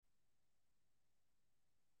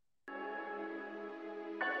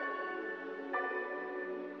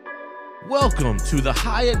Welcome to the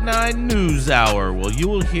High at 9 News Hour, where you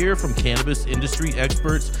will hear from cannabis industry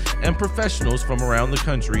experts and professionals from around the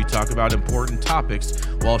country talk about important topics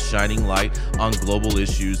while shining light on global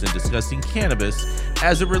issues and discussing cannabis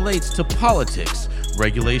as it relates to politics,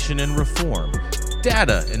 regulation and reform,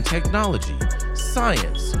 data and technology,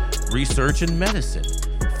 science, research and medicine,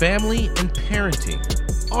 family and parenting,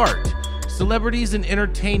 art, celebrities and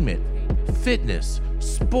entertainment, fitness,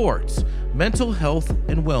 sports, mental health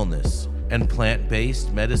and wellness, and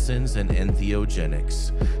plant-based medicines and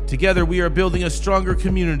entheogenics. Together, we are building a stronger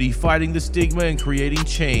community, fighting the stigma and creating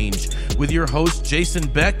change. With your hosts, Jason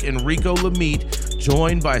Beck and Rico Lamitte,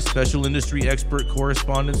 joined by special industry expert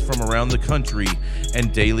correspondents from around the country,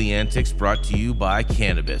 and daily antics brought to you by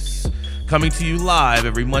Cannabis. Coming to you live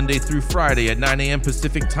every Monday through Friday at 9 a.m.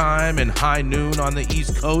 Pacific Time and high noon on the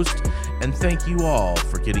East Coast. And thank you all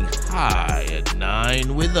for getting high at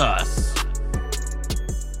 9 with us.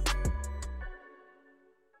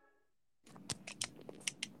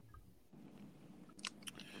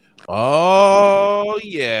 Oh,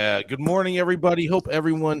 yeah. Good morning, everybody. Hope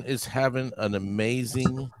everyone is having an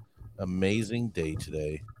amazing day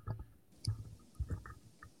today.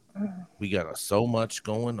 We got so much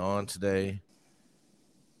going on today.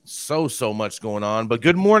 So much going on. But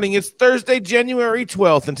good morning. It's Thursday, January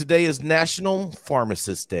 12th, and today is National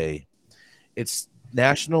Pharmacist Day. It's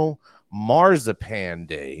National Marzipan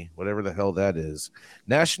Day, whatever the hell that is.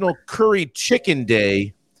 National Curry Chicken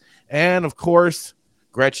Day. And, of course,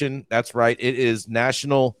 Gretchen, that's right. It is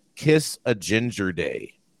National Kiss a Ginger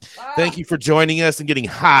Day. Wow. Thank you for joining us and getting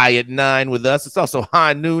high at 9 with us. It's also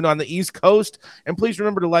high noon on the East Coast. And please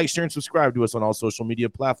remember to like, share, and subscribe to us on all social media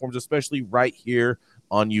platforms, especially right here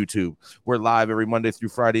on YouTube. We're live every Monday through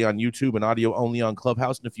Friday on YouTube and audio only on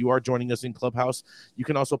Clubhouse. And if you are joining us in Clubhouse, you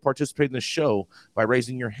can also participate in the show by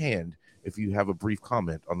raising your hand if you have a brief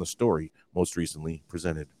comment on the story most recently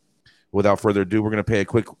presented. Without further ado, we're going to pay a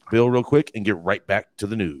quick bill real quick and get right back to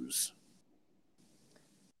the news.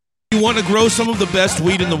 You want to grow some of the best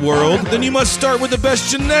weed in the world? Then you must start with the best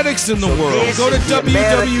genetics in the world. Go to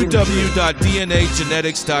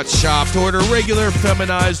www.dnagenetics.shop to order regular,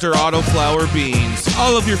 feminized, or autoflower beans.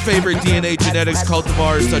 All of your favorite DNA genetics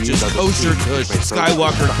cultivars such as Kosher Kush,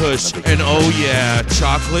 Skywalker Kush, and oh yeah,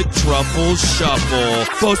 Chocolate Truffle Shuffle.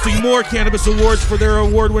 Boasting more cannabis awards for their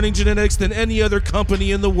award-winning genetics than any other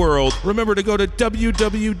company in the world. Remember to go to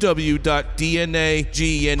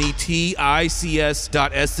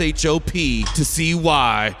www.dnagenetics.shop to see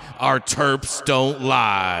why our terps don't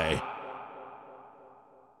lie.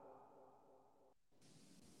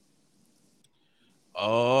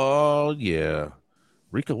 Oh, yeah.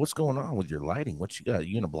 Rico, what's going on with your lighting? What you got?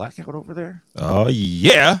 You in a blackout over there? Oh,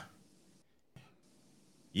 yeah.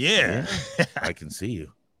 Yeah. I can see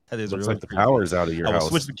you. That is looks really like the power's out of your house.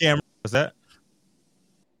 Switch the camera. What's that?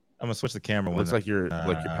 I'm going to switch the camera. Looks like your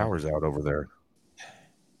power's out over there.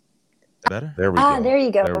 Better? There we go. There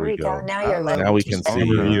you go. There we go. Now you're live. Now we can see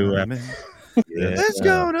you. There's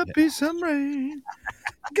gonna be some rain.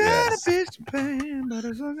 Gotta be some pain, but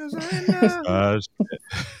as long as I know.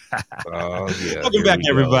 Welcome back,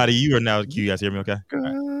 everybody. You are now. Can you guys hear me okay?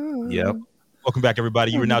 Yep. Welcome back,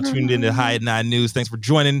 everybody. You are now tuned into High at 9 News. Thanks for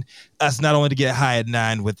joining us, not only to get High at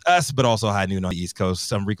 9 with us, but also high noon on the East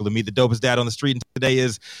Coast. I'm Rico Lamitte, the dopest dad on the street, and today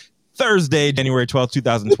is Thursday, January 12th,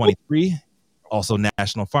 2023. Also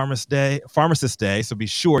National Pharmacist Day, so be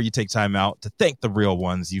sure you take time out to thank the real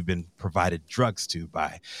ones you've been provided drugs to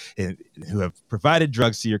by, who have provided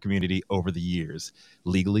drugs to your community over the years,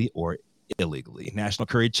 legally or illegally. National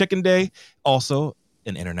Curry Chicken Day, also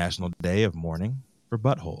an International Day of Mourning for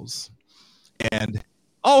Buttholes. And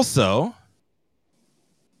also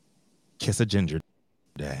Kiss a Ginger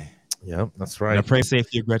Day. Yep, that's right. And I pray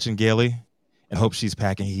safety of Gretchen Gailey. And hope she's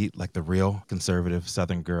packing heat like the real conservative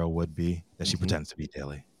Southern girl would be that she pretends to be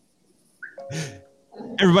daily.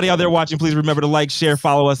 Everybody out there watching, please remember to like, share,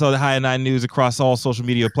 follow us on the High at 9 News across all social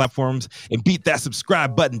media platforms, and beat that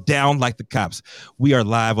subscribe button down like the cops. We are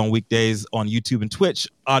live on weekdays on YouTube and Twitch,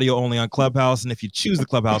 audio only on Clubhouse. And if you choose the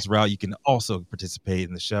Clubhouse route, you can also participate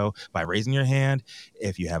in the show by raising your hand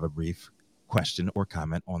if you have a brief question or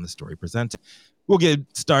comment on the story presented. We'll get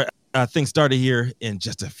things started here in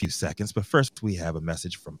just a few seconds, but first we have a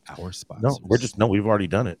message from our sponsors. We've already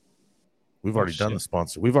done it. We've already done the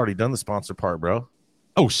sponsor. We've already done the sponsor part, bro.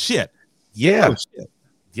 Oh shit. Yeah. Oh, shit.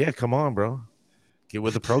 Yeah, come on, bro. Get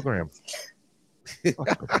with the program.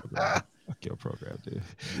 Fuck your program, dude.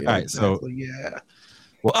 Yeah, all right, exactly. Yeah.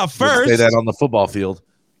 Well, first say that on the football field.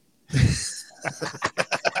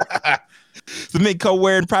 The Mintco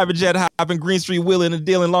wearing, private jet hopping, Green Street wheeling and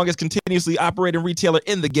dealing, longest continuously operating retailer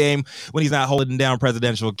in the game when he's not holding down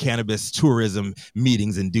presidential cannabis tourism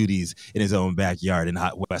meetings and duties in his own backyard in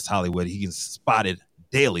West Hollywood. He gets spotted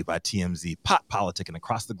daily by TMZ, pot politicking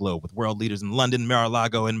across the globe with world leaders in London,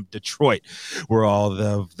 Mar-a-Lago, and Detroit. We're all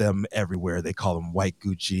of them everywhere. They call him White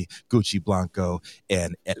Gucci, Gucci Blanco,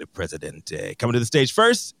 and El Presidente. Coming to the stage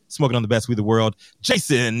first, smoking on the best weed in the world,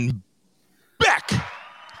 Jason Beck.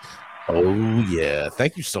 Oh, yeah.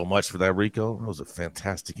 Thank you so much for that, Rico. That was a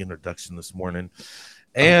fantastic introduction this morning.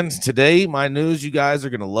 And today, my news, you guys are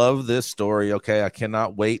going to love this story, okay? I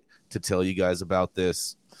cannot wait to tell you guys about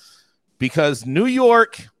this. Because New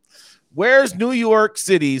York, where's New York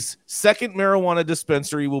City's second marijuana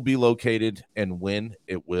dispensary will be located and when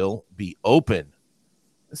it will be open.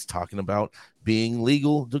 It's talking about being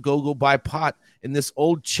legal to go buy pot in this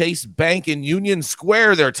old Chase Bank in Union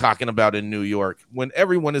Square they're talking about in New York when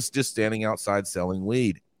everyone is just standing outside selling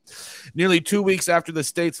weed. Nearly 2 weeks after the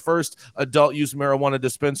state's first adult use marijuana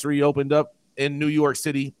dispensary opened up in New York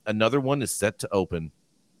City, another one is set to open.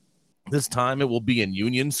 This time it will be in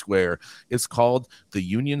Union Square. It's called the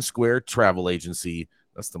Union Square Travel Agency.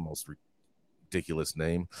 That's the most ridiculous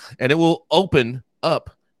name. And it will open up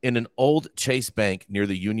in an old Chase Bank near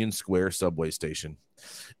the Union Square subway station.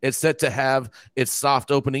 It's set to have its soft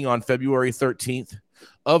opening on February 13th.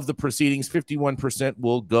 Of the proceedings, 51%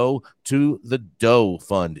 will go to the DOE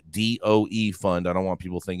Fund, DOE Fund. I don't want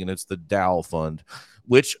people thinking it's the Dow Fund,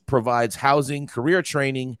 which provides housing, career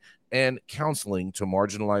training, and counseling to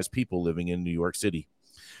marginalized people living in New York City.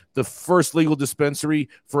 The first legal dispensary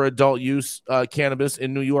for adult use cannabis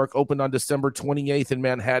in New York opened on December 28th in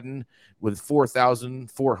Manhattan with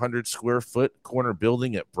 4,400 square foot corner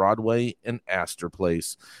building at Broadway and Astor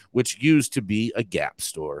Place, which used to be a Gap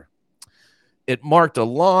store. It marked a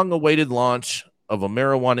long-awaited launch of a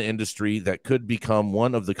marijuana industry that could become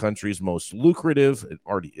one of the country's most lucrative. It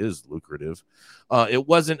already is lucrative. It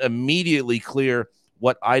wasn't immediately clear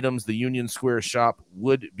what items the Union Square shop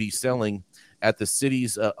would be selling. At the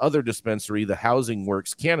city's other dispensary, the Housing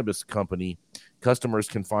Works Cannabis Company, customers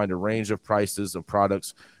can find a range of prices of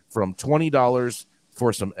products from $20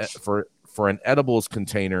 for an edibles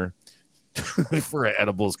container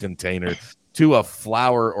to a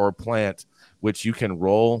flower or plant, which you can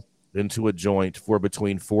roll into a joint for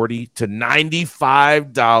between $40 to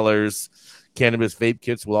 $95. Cannabis vape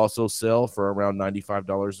kits will also sell for around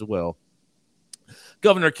 $95 as well.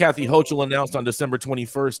 Governor Kathy Hochul announced on December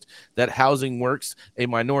 21st that Housing Works, a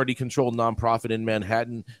minority-controlled nonprofit in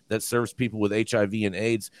Manhattan that serves people with HIV and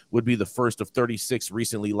AIDS, would be the first of 36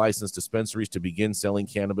 recently licensed dispensaries to begin selling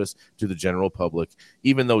cannabis to the general public.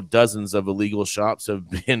 Even though dozens of illegal shops have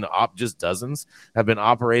been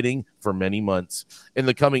operating for many months. In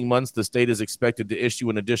the coming months, the state is expected to issue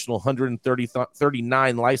an additional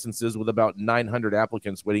 139 licenses with about 900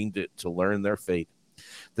 applicants waiting to learn their fate.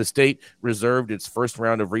 The state reserved its first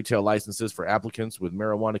round of retail licenses for applicants with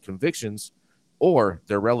marijuana convictions or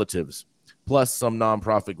their relatives. Plus, some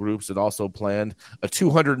nonprofit groups had also planned a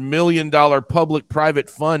 $200 million public-private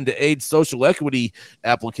fund to aid social equity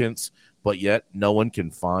applicants, but yet no one can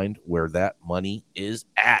find where that money is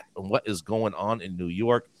at and what is going on in New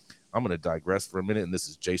York. I'm going to digress for a minute, and this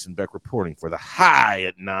is Jason Beck reporting for the High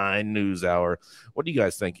at 9 News Hour. What do you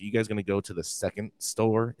guys think? Are you guys going to go to the second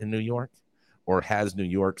store in New York? Or has New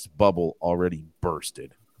York's bubble already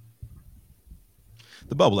bursted?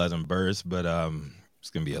 The bubble hasn't burst, but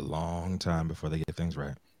it's going to be a long time before they get things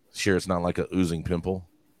right. Sure, it's not like a oozing pimple.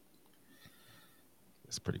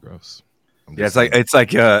 It's pretty gross. Yeah, it's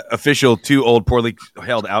like official too old, poorly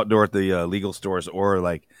held outdoor at the legal stores, or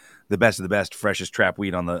like the best of the best, freshest trap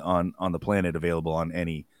weed on the planet, available on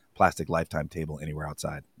any plastic Lifetime table anywhere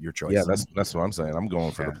outside. Your choice. Yeah, that's what I'm saying. I'm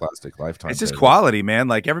going for the plastic Lifetime. It's just table. quality, man.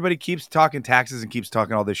 Like, everybody keeps talking taxes and keeps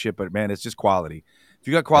talking all this shit, but man, it's just quality. If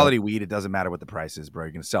you got quality weed, it doesn't matter what the price is, bro.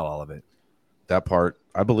 You're gonna sell all of it. That part,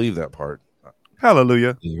 I believe that part.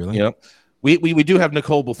 Hallelujah. Really? Yep. We do have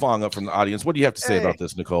Nicole Buffong up from the audience. What do you have to say about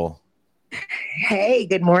this, Nicole? Hey,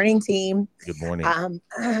 good morning, team. Good morning.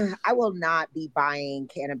 I will not be buying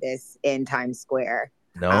cannabis in Times Square.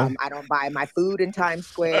 No, I don't buy my food in Times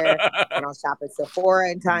Square. I don't shop at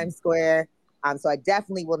Sephora in Times Square. So I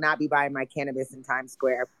definitely will not be buying my cannabis in Times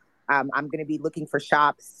Square. I'm going to be looking for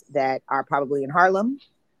shops that are probably in Harlem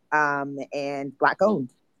and Black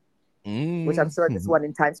owned, which I'm sure this one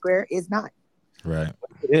in Times Square is not. Right.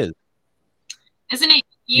 It is. Isn't it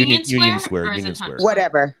Union Square? Union Square.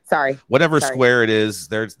 Whatever. Sorry. Whatever square it is,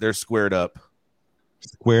 they're squared up.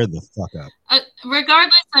 Square the fuck up.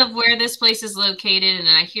 regardless of where this place is located, and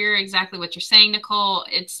I hear exactly what you're saying, Nicole,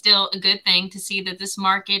 it's still a good thing to see that this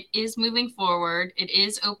market is moving forward. It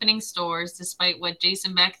is opening stores, despite what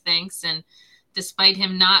Jason Beck thinks, and despite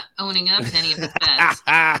him not owning up to any of his bets.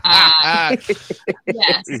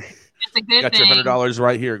 Yes, it's a good Got thing. your $100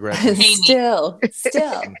 right here, Gretchen. Still.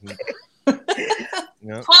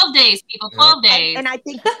 12 days, people. 12 days. And I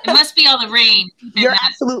think it must be all the rain. You're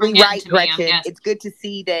absolutely right, Gretchen. Yes. It's good to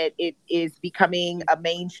see that it is becoming a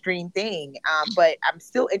mainstream thing. But I'm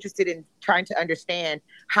still interested in trying to understand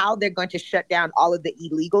how they're going to shut down all of the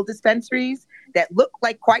illegal dispensaries that look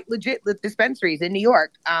like quite legit dispensaries in New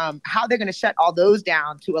York. How they're going to shut all those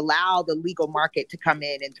down to allow the legal market to come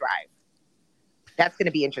in and thrive. That's going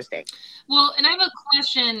to be interesting. Well, and I have a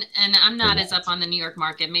question, and I'm not as up on the New York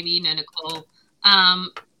market. Maybe you know, Nicole.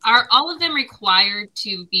 Are all of them required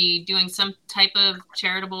to be doing some type of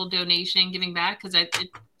charitable donation, giving back? Because I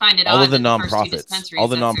find it all odd of the that first two nonprofits, dispensaries, all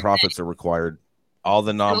the that's their nonprofits thing. are required. All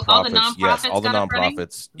the nonprofits, all the nonprofits all the got up running?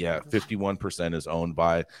 nonprofits, 51% is owned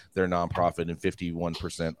by their nonprofit, and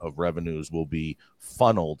 51% of revenues will be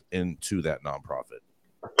funneled into that nonprofit.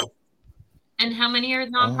 And how many are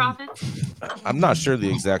nonprofits? I'm not sure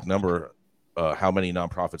the exact number, how many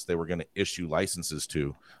nonprofits they were going to issue licenses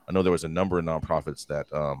to. I know there was a number of nonprofits that,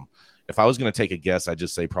 if I was going to take a guess, I'd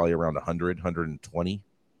just say probably around 100, 120.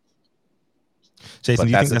 Jason,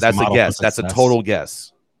 But do you think that's a model guess. for That's a success? total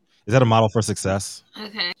guess. Is that a model for success?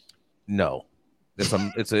 Okay. No,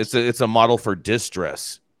 it's a model for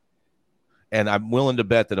distress. And I'm willing to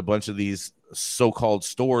bet that a bunch of these so-called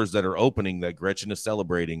stores that are opening that Gretchen is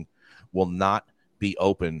celebrating will not be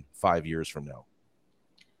open 5 years from now.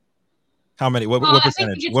 How many? What Well, percentage?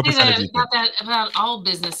 I think you What could say percentage? Do you think? about all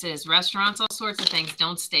businesses, restaurants, all sorts of things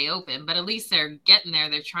don't stay open, but at least they're getting there.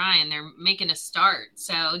 They're trying. They're making a start.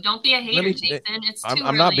 So don't be a hater, Jason. It's too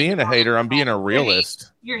I'm not early being to a hater. I'm being a You're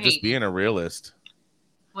realist. You're Just hating. being a realist.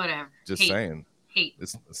 Whatever. Just Hate. saying. Hate.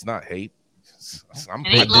 It's not hate. I'm It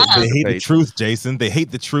ain't love. They hate the participate. truth, Jason. They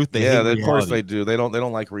hate the truth. They hate Yeah, of course reality. they do. They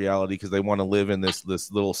don't like reality because they want to live in this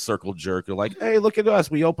little circle jerk. They're like, hey, look at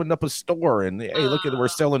us. We opened up a store, and hey, look at we're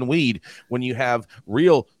selling weed. When you have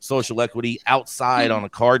real social equity outside on a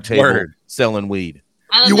card table Word. selling weed.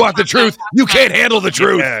 I love You to want the talk truth? about- You can't handle the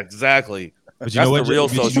truth. Yeah, exactly. But That's you know what? the real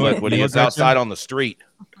But you social know what- equity. you know It's what, outside Gretchen? on the street.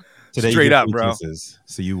 Today you Straight get up, free bro. pieces,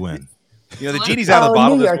 so you win. You know, the genie's out of the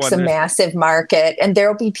bottle. New this York's one. a massive market, and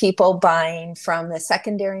there'll be people buying from the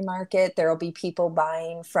secondary market. There'll be people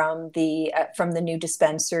buying from the new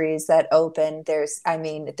dispensaries that open. There's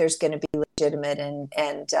going to be legitimate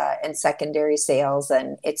and secondary sales,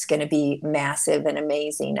 and it's going to be massive and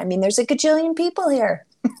amazing. I mean, there's a gajillion people here.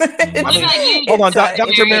 What about you? Hold on, It's,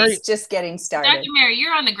 Dr. Mary. It's just getting started. Dr. Mary,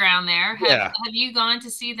 you're on the ground there. Yeah. Have you gone to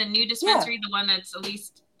see the new dispensary, the one that's at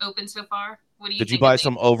least open so far? What do you Did you think buy of it?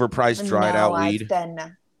 some overpriced dried out weed?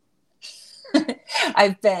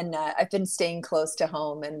 I've been staying close to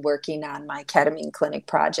home and working on my ketamine clinic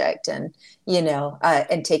project, and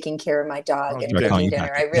and taking care of my dog Oh, and you've been- cooking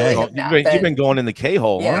dinner. I really have not You've been going in the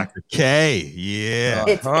K-hole, Yeah. huh? K, yeah.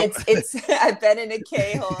 It's I've been in a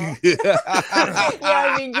K-hole. Yeah,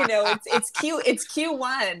 I mean, it's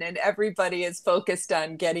Q1, and everybody is focused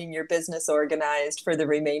on getting your business organized for the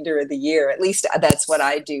remainder of the year. At least that's what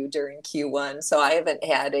I do during Q1. So I haven't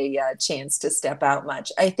had a chance to step out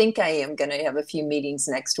much. I think I am going to have a few meetings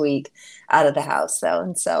next week out of the house, though,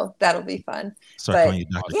 and so that'll be fun. Start But calling you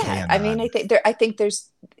Dr. yeah, K. I mean, I think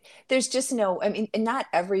there's just no. I mean, not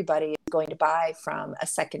everybody is going to buy from a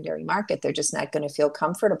secondary market. They're just not going to feel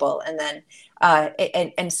comfortable, and then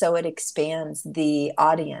and so it expands the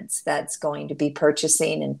audience that's going to be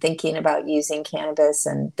purchasing and thinking about using cannabis,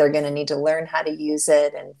 and they're going to need to learn how to use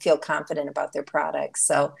it and feel confident about their products.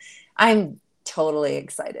 So I'm totally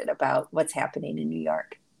excited about what's happening in New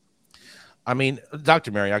York. I mean, Dr.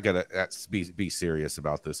 Mary, I gotta be serious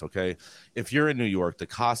about this, okay? If you're in New York, the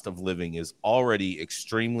cost of living is already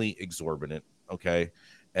extremely exorbitant, okay?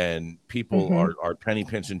 And people are penny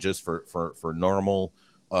pinching just for normal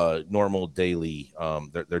daily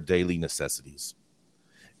their daily necessities.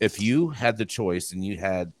 If you had the choice and you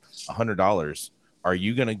had $100, are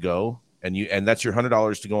you gonna go and that's your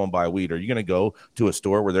 $100 to go and buy weed? Are you going to go to a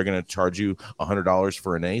store where they're going to charge you $100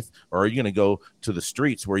 for an eighth, or are you going to go to the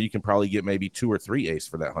streets where you can probably get maybe 2 or 3 eighths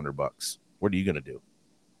for that $100? What are you going to do?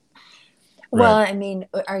 Well, Right. I mean,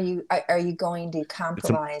 are you going to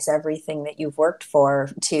compromise everything that you've worked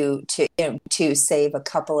for to save a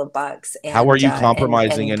couple of bucks? And, How are you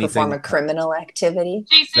compromising and perform anything? a criminal activity?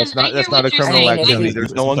 Jason, That's I not hear a what you're criminal saying. activity. If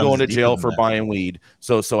There's no one going to Sometimes jail deeper for than that. buying weed.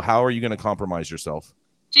 So how are you going to compromise yourself?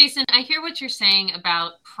 Jason, I hear what you're saying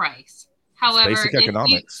about price. It's However, basic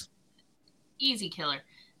economics. easy killer.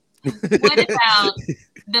 What about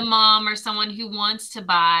the mom or someone who wants to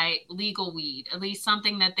buy legal weed, at least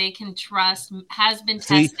something that they can trust has been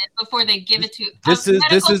tested before they give it to a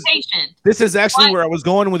medical patient? This is actually where I was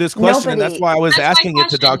going with this question, and that's why I was asking it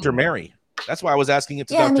to Dr. Mary. That's why I was asking it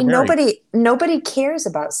to Dr. Mary. Nobody cares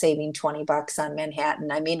about saving $20 on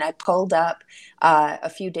Manhattan. I mean, I pulled up a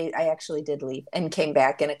few days. I actually did leave and came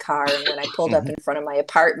back in a car. And when I pulled up in front of my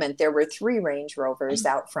apartment, there were 3 Range Rovers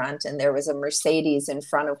out front, and there was a Mercedes in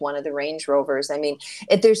front of one of the Range Rovers. I mean,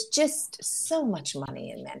 there's just so much money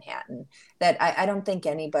in Manhattan that I don't think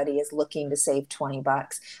anybody is looking to save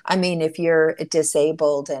 $20. I mean, if you're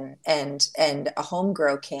disabled and a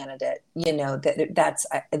homegrown candidate, you know, that's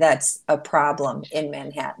a problem in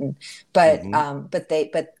Manhattan. But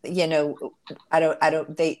but you know,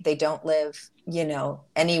 they don't live, you know,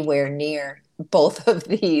 anywhere near both of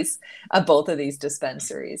these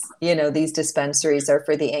dispensaries. You know, these dispensaries are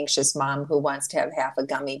for the anxious mom who wants to have half a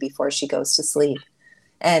gummy before she goes to sleep,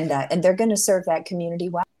 and they're going to serve that community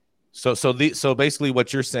well. So basically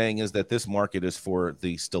what you're saying is that this market is for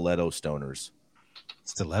the stiletto stoners.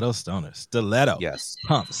 Stiletto. Yes.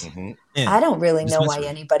 Pumps. I don't really know why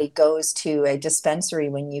anybody goes to a dispensary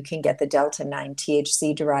when you can get the Delta 9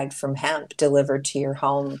 THC derived from hemp delivered to your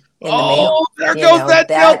home in the mail. There goes that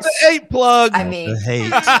Delta 8 plug. I mean, the hate.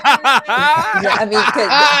 Yeah, I mean,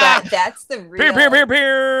 cause that's the real.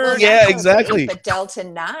 Well, yeah, exactly. The Delta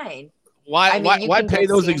 9. Why pay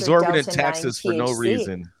those exorbitant taxes for no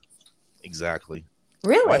reason? Exactly.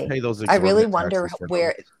 Really? Why pay those I really wonder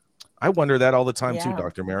where. I wonder that all the time too,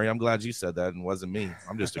 Dr. Mary. I'm glad you said that and wasn't me.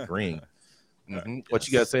 I'm just agreeing. What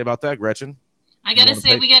you got to say about that, Gretchen? I got to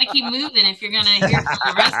say, we got to keep moving if you're going to hear from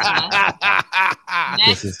the rest of us.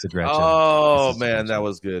 This is to Gretchen. Oh, man, that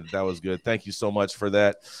was good. That was good. Thank you so much for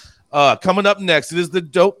that. Coming up next, it is the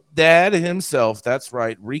dope dad himself. That's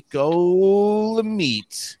right, Rico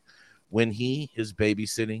Lamitte. When he is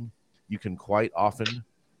babysitting, you can quite often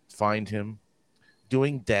find him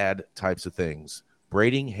doing dad types of things.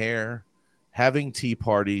 Braiding hair, having tea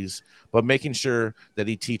parties, but making sure that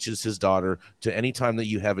he teaches his daughter to any time that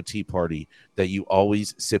you have a tea party that you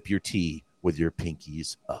always sip your tea with your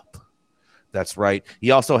pinkies up. That's right.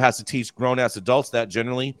 He also has to teach grown-ass adults that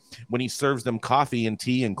generally when he serves them coffee and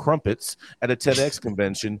tea and crumpets at a TEDx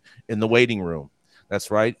convention in the waiting room. That's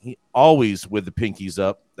right. He always with the pinkies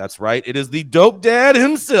up. That's right. It is the dope dad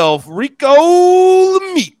himself, Rico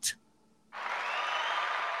Lamitte.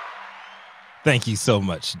 Thank you so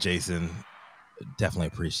much, Jason. Definitely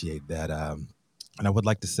appreciate that. And I would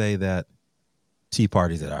like to say that tea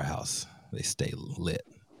parties at our house, they stay lit.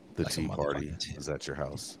 The tea party is at your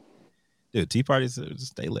house. Dude, tea parties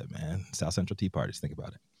stay lit, man. South Central tea parties. Think about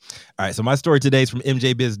it. All right. So my story today is from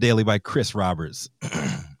MJ Biz Daily by Chris Roberts.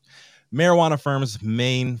 Marijuana firms'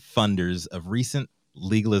 main funders of recent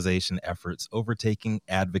legalization efforts overtaking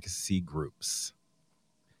advocacy groups.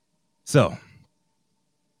 So,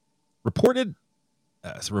 reported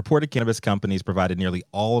cannabis companies provided nearly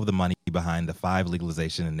all of the money behind the 5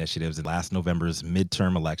 legalization initiatives in last November's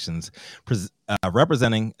midterm elections,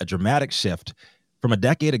 representing a dramatic shift from a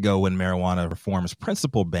decade ago when marijuana reform's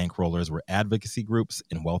principal bankrollers were advocacy groups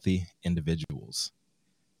and wealthy individuals.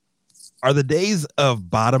 Are the days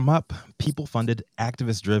of bottom-up, people-funded,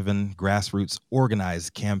 activist-driven, grassroots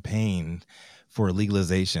organized campaign for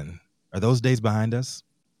legalization, are those days behind us?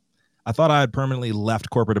 I thought I had permanently left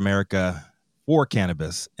corporate America for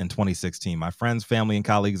cannabis in 2016. My friends, family, and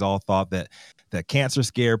colleagues all thought that the cancer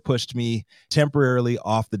scare pushed me temporarily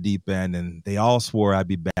off the deep end, and they all swore I'd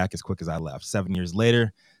be back as quick as I left. 7 years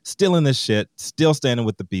later, still in this shit, still standing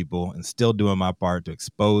with the people, and still doing my part to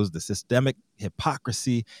expose the systemic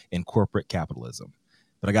hypocrisy in corporate capitalism.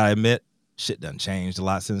 But I gotta admit, shit done changed a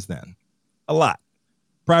lot since then. A lot.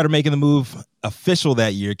 Prior to making the move official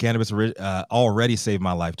that year, cannabis already saved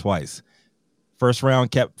my life twice. First round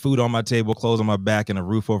kept food on my table, clothes on my back, and a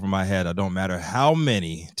roof over my head. I don't matter how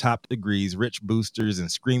many top degrees, rich boosters,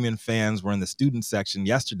 and screaming fans were in the student section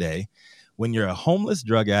yesterday when you're a homeless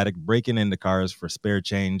drug addict breaking into cars for spare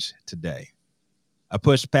change today. I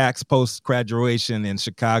pushed packs post-graduation in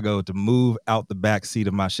Chicago to move out the back seat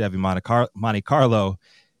of my Chevy Monte Carlo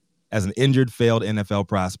as an injured, failed NFL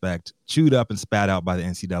prospect, chewed up and spat out by the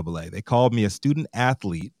NCAA. They called me a student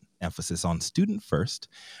athlete, emphasis on student first,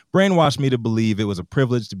 brainwashed me to believe it was a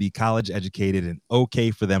privilege to be college educated and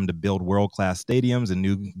okay for them to build world-class stadiums and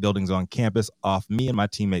new buildings on campus off me and my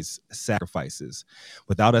teammates' sacrifices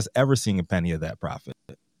without us ever seeing a penny of that profit.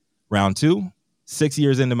 Round 2, 6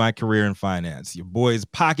 years into my career in finance. Your boy's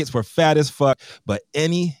pockets were fat as fuck, but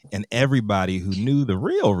any and everybody who knew the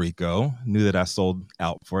real Rico knew that I sold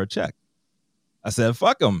out for a check. I said,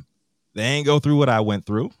 fuck them. They ain't go through what I went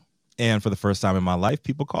through. And for the first time in my life,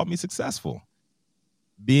 people called me successful.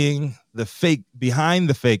 Being the fake behind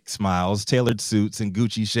the fake smiles, tailored suits, and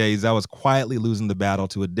Gucci shades, I was quietly losing the battle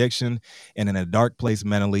to addiction and in a dark place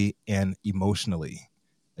mentally and emotionally.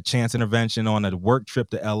 A chance intervention on a work trip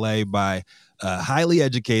to LA by a highly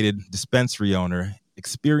educated dispensary owner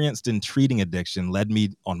experienced in treating addiction led me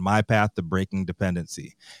on my path to breaking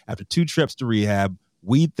dependency. After 2 trips to rehab,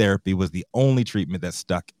 weed therapy was the only treatment that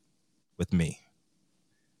stuck with me.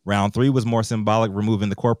 Round 3 was more symbolic, removing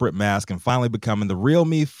the corporate mask and finally becoming the real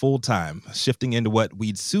me full time, shifting into what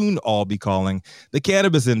we'd soon all be calling the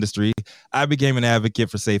cannabis industry. I became an advocate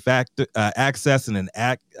for safe access and an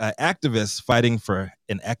activist fighting for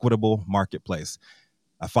an equitable marketplace.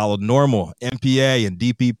 I followed NORML, MPA, and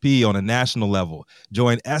DPP on a national level,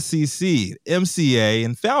 joined SCC, MCA,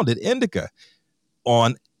 and founded Indica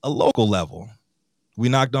on a local level. We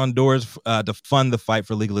knocked on doors to fund the fight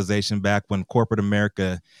for legalization back when corporate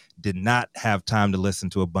America did not have time to listen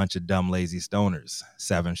to a bunch of dumb, lazy stoners.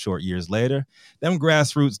 7 short years later, them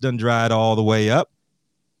grassroots done dried all the way up.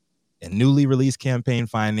 And newly released campaign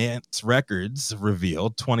finance records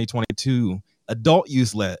revealed 2022 adult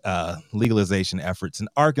use legalization efforts in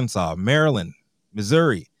Arkansas, Maryland,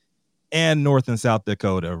 Missouri, and North and South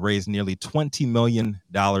Dakota raised nearly $20 million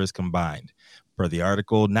combined. Per the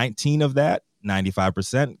article, 19 of that,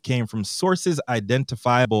 95%, came from sources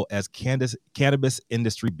identifiable as cannabis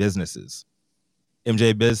industry businesses.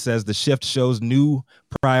 MJ Biz says the shift shows new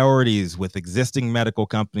priorities, with existing medical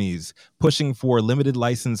companies pushing for limited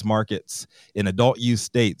license markets in adult use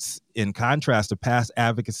states, in contrast to past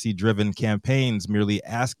advocacy-driven campaigns merely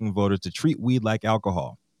asking voters to treat weed like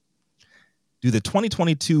alcohol. Do the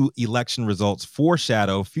 2022 election results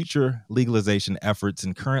foreshadow future legalization efforts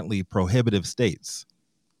in currently prohibitive states?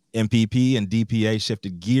 MPP and DPA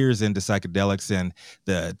shifted gears into psychedelics and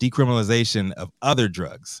the decriminalization of other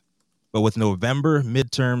drugs. But with November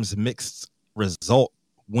midterms mixed result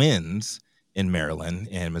wins in Maryland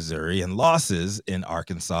and Missouri and losses in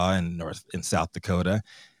Arkansas and North and South Dakota,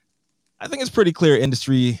 I think it's pretty clear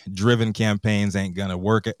industry-driven campaigns ain't going to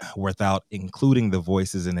work without including the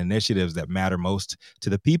voices and initiatives that matter most to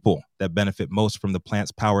the people that benefit most from the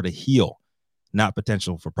plant's power to heal, not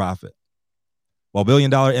potential for profit. While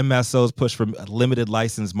billion-dollar MSOs push for limited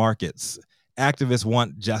license markets, activists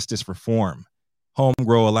want justice reform, home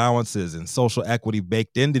grow allowances, and social equity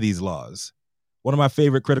baked into these laws. One of my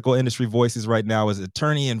favorite critical industry voices right now is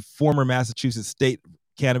attorney and former Massachusetts state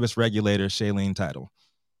cannabis regulator Shailene Title.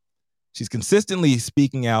 She's consistently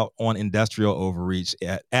speaking out on industrial overreach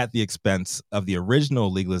at the expense of the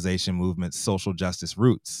original legalization movement's social justice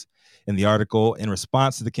roots. In the article, in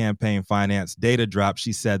response to the campaign finance data drop,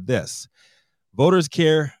 she said this: voters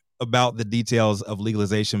care about the details of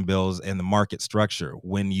legalization bills and the market structure.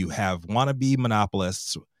 When you have wannabe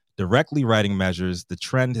monopolists directly writing measures, the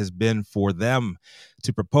trend has been for them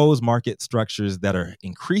to propose market structures that are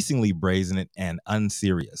increasingly brazen and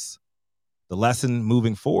unserious. The lesson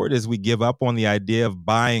moving forward is we give up on the idea of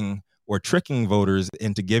buying or tricking voters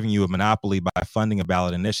into giving you a monopoly by funding a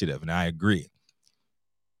ballot initiative, and I agree.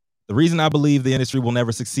 The reason I believe the industry will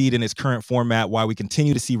never succeed in its current format, why we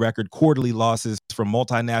continue to see record quarterly losses from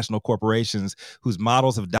multinational corporations whose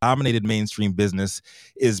models have dominated mainstream business,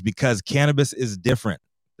 is because cannabis is different.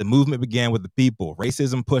 The movement began with the people.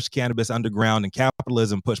 Racism pushed cannabis underground, and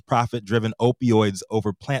capitalism pushed profit-driven opioids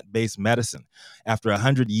over plant-based medicine. After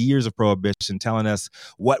 100 years of prohibition telling us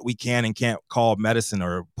what we can and can't call medicine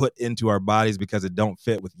or put into our bodies because it don't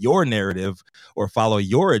fit with your narrative or follow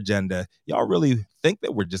your agenda, y'all really think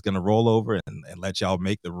that we're just going to roll over and let y'all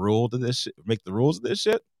make the rules of this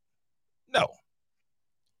shit? No.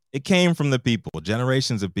 It came from the people,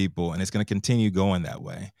 generations of people, and it's going to continue going that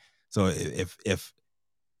way. So if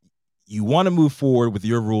you want to move forward with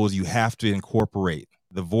your rules, you have to incorporate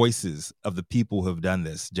the voices of the people who have done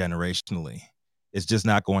this generationally. It's just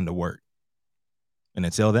not going to work. And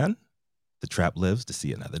until then, the trap lives to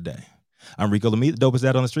see another day. I'm Rico Lamitte, the dopest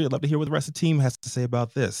dad on the street. I'd love to hear what the rest of the team has to say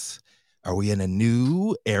about this. Are we in a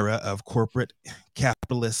new era of corporate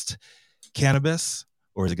capitalist cannabis,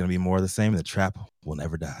 or is it going to be more of the same? The trap will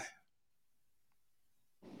never die.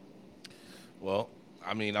 Well,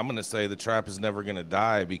 I mean, I'm going to say the trap is never going to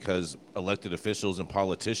die because elected officials and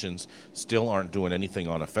politicians still aren't doing anything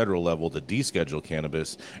on a federal level to deschedule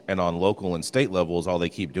cannabis. And on local and state levels, all they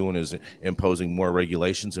keep doing is imposing more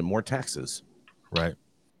regulations and more taxes. Right.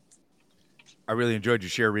 I really enjoyed your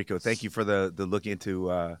share, Rico. Thank you for the look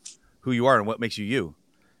into who you are and what makes you you.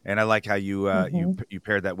 And I like how you you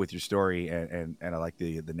paired that with your story, and I like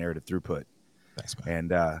the narrative throughput. Thanks,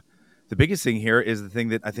 man. And the biggest thing here is the thing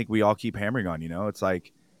that I think we all keep hammering on. You know, it's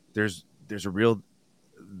like there's a real,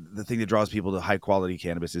 the thing that draws people to high quality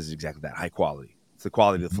cannabis is exactly that, high quality. It's the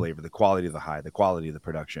quality of the flavor, the quality of the high, the quality of the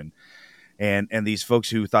production. And these folks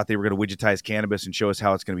who thought they were going to widgetize cannabis and show us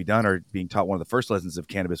how it's going to be done are being taught one of the first lessons of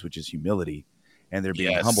cannabis, which is humility. And they're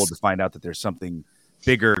being humbled to find out that there's something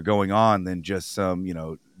bigger going on than just some,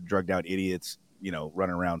 drugged out idiots,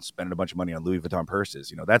 running around spending a bunch of money on Louis Vuitton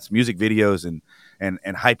purses. That's music videos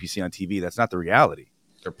and hype you see on TV. That's not the reality.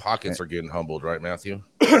 Their pockets are getting humbled, right, Matthew?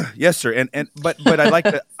 Yes, sir. But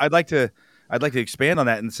I'd like to expand on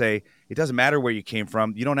that and say it doesn't matter where you came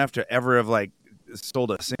from. You don't have to ever have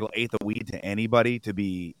sold a single eighth of weed to anybody to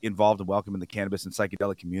be involved and welcome in the cannabis and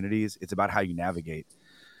psychedelic communities. It's about how you navigate.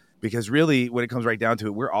 Because really, when it comes right down to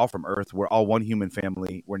it, we're all from Earth. We're all one human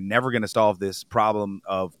family. We're never going to solve this problem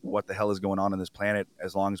of what the hell is going on this planet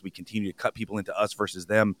as long as we continue to cut people into us versus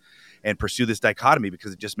them and pursue this dichotomy,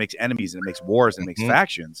 because it just makes enemies and it makes wars and it makes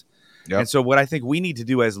factions. Yep. And so what I think we need to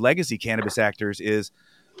do as legacy cannabis actors is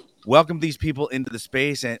welcome these people into the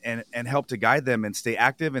space and help to guide them and stay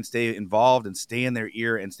active and stay involved and stay in their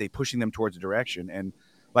ear and stay pushing them towards a direction. And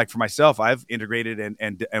like for myself, I've integrated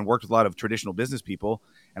and worked with a lot of traditional business people,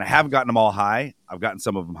 and I haven't gotten them all high. I've gotten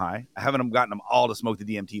some of them high. I haven't gotten them all to smoke the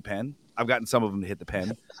DMT pen. I've gotten some of them to hit the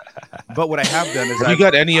pen. But what I have done is you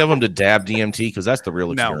got any of them to dab DMT? Because that's the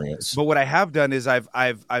real experience. No, but what I have done is I've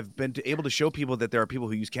been able to show people that there are people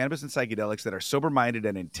who use cannabis and psychedelics that are sober-minded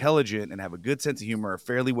and intelligent and have a good sense of humor, are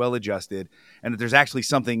fairly well-adjusted, and that there's actually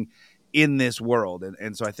something in this world.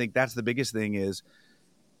 And so I think that's the biggest thing, is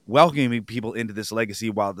welcoming people into this legacy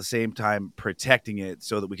while at the same time protecting it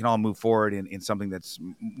so that we can all move forward in something that's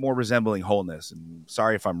more resembling wholeness. And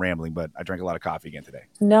sorry if I'm rambling, but I drank a lot of coffee again today.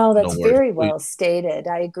 No, that's very well stated.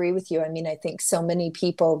 I agree with you. I mean, I think so many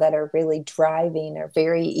people that are really driving are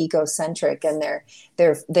very egocentric, and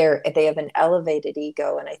they have an elevated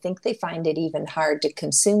ego. And I think they find it even hard to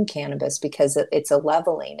consume cannabis because it's a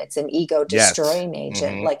leveling, it's an ego destroying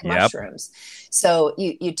agent, like mushrooms. So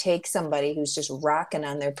you take somebody who's just rocking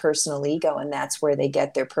on their personal ego, and that's where they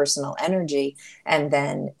get their personal energy, and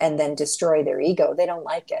then destroy their ego. They don't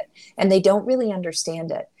like it, and they don't really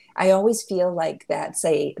understand it. I always feel like that's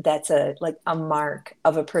a mark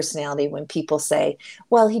of a personality when people say,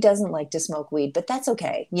 well, he doesn't like to smoke weed, but that's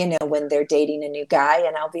okay. When they're dating a new guy,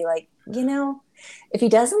 and I'll be like, if he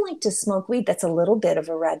doesn't like to smoke weed, that's a little bit of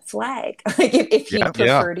a red flag. Like if he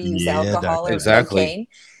prefer to use alcohol or cocaine,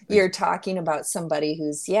 you're talking about somebody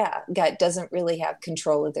who's doesn't really have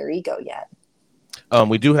control of their ego yet.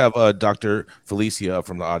 We do have Dr. Felicia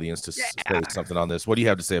from the audience to say something on this. What do you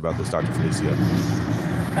have to say about this, Dr. Felicia?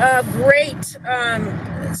 Great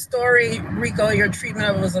story, Rico. Your treatment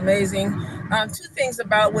of it was amazing. Two things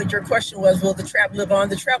about what your question was: will the trap live on?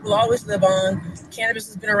 The trap will always live on. Cannabis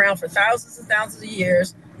has been around for thousands and thousands of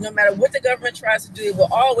years. No matter what the government tries to do, it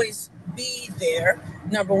will always be there.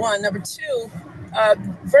 Number one. Number two,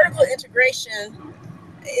 vertical integration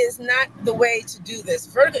is not the way to do this.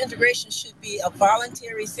 Vertical integration should be a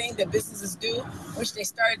voluntary thing that businesses do, which they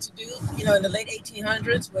started to do, in the late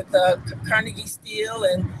 1800s with Carnegie Steel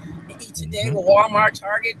and today with Walmart,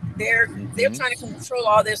 Target. They're trying to control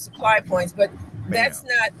all their supply points, but that's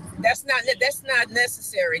not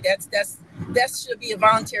necessary. That should be a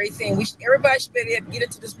voluntary thing. Everybody should be able to get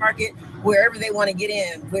into this market wherever they want to get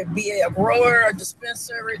in, be it a grower, a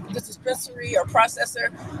dispensary, or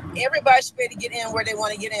processor. Everybody should be able to get in where they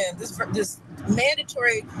want to get in. This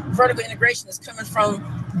mandatory vertical integration is coming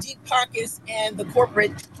from deep pockets and the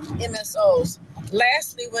corporate MSOs.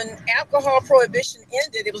 Lastly, when alcohol prohibition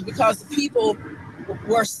ended, it was because the people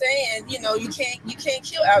were saying, you can't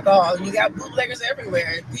kill alcohol. You got bootleggers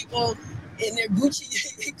everywhere. People in their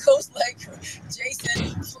Gucci coats like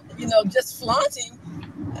Jason, just flaunting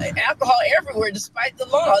alcohol everywhere despite the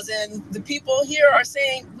laws. And the people here are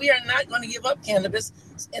saying, we are not going to give up cannabis.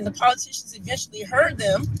 And the politicians eventually heard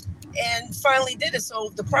them and finally did it.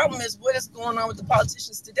 So the problem is, what is going on with the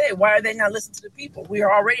politicians today? Why are they not listening to the people? We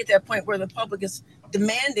are already at that point where the public is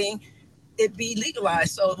demanding it be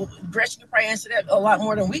legalized. So Gretchen could probably answer that a lot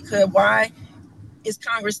more than we could. Why is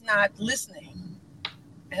Congress not listening?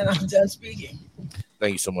 And I'm done speaking.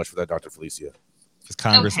 Thank you so much for that, Dr. Felicia. Because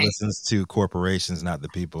Congress listens to corporations, not the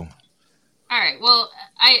people. All right. Well,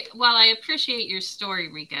 while I appreciate your story,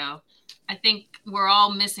 Rico, I think we're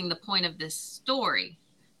all missing the point of this story.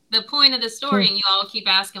 The point of the story, and you all keep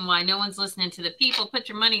asking why no one's listening to the people. Put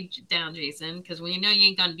your money down, Jason, because when you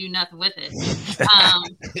ain't going to do nothing with it.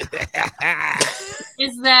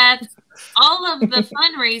 Is that all of the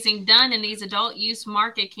fundraising done in these adult use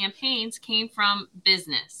market campaigns came from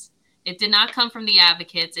business. It did not come from the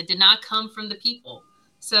advocates. It did not come from the people.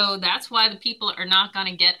 So that's why the people are not going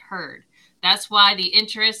to get heard. That's why the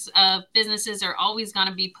interests of businesses are always going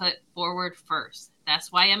to be put forward first.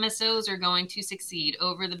 That's why MSOs are going to succeed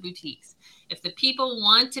over the boutiques. If the people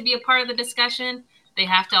want to be a part of the discussion, they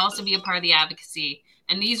have to also be a part of the advocacy.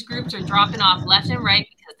 And these groups are dropping off left and right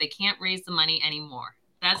because they can't raise the money anymore.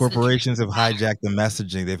 That's Corporations have hijacked the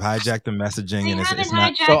messaging. They've hijacked the messaging, they and haven't it's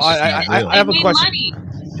not. hijacked So shit. I have a question. Money.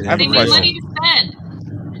 I have They a made question. money to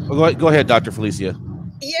spend. Well, go ahead, Dr. Felicia.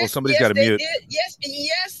 Yes, Well, somebody's yes, gotta they mute. did.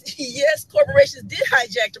 Yes. Corporations did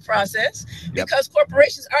hijack the process because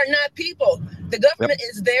corporations are not people. The government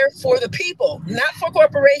is there for the people, not for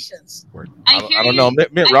corporations. I don't know.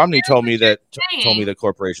 Mitt Romney told me that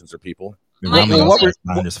corporations are people. Well,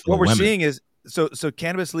 what we're seeing is so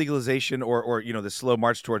cannabis legalization or the slow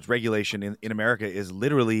march towards regulation in America is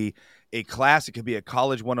literally a class. It could be a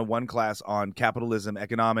college 101 class on capitalism,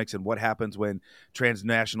 economics, and what happens when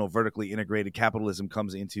transnational vertically integrated capitalism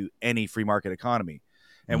comes into any free market economy.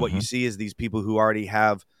 And what you see is these people who already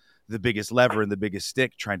have the biggest lever and the biggest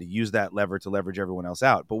stick trying to use that lever to leverage everyone else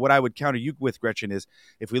out. But what I would counter you with, Gretchen, is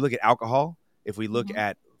if we look at alcohol, if we look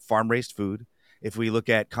at farm-raised food, if we look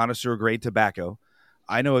at connoisseur grade tobacco,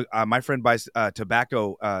 I know my friend buys pipe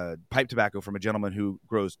tobacco from a gentleman who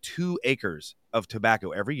grows 2 acres of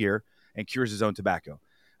tobacco every year and cures his own tobacco.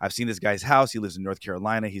 I've seen this guy's house. He lives in North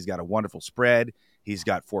Carolina. He's got a wonderful spread. He's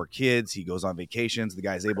got 4 kids. He goes on vacations. The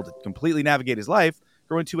guy's able to completely navigate his life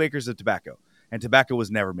growing 2 acres of tobacco. And tobacco was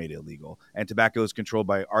never made illegal. And tobacco is controlled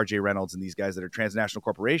by R.J. Reynolds and these guys that are transnational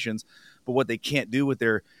corporations. But what they can't do with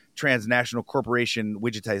their transnational corporation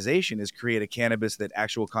widgetization is create a cannabis that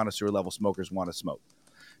actual connoisseur level smokers want to smoke.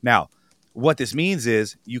 Now, what this means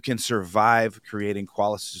is you can survive creating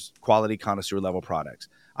quality connoisseur level products.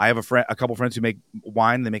 I have a couple friends who make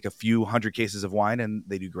wine. They make a few hundred cases of wine, and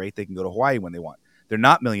they do great. They can go to Hawaii when they want. They're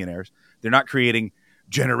not millionaires. They're not creating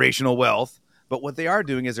generational wealth. But what they are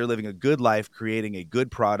doing is they're living a good life, creating a good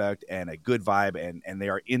product and a good vibe, and they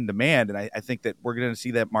are in demand. And I think that we're going to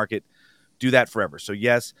see that market do that forever. So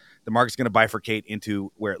yes, the market's going to bifurcate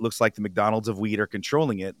into where it looks like the McDonald's of weed are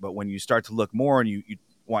controlling it. But when you start to look more and you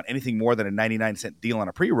want anything more than a 99-cent deal on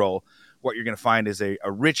a pre-roll, what you're going to find is a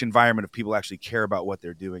rich environment of people actually care about what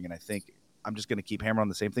they're doing. And I think I'm just going to keep hammering on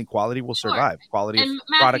the same thing. Quality will survive. Quality And of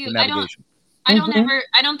product Matthew, and navigation.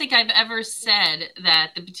 I don't think I've ever said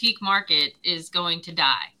that the boutique market is going to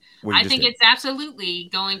die. I think it's absolutely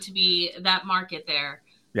going to be that market there.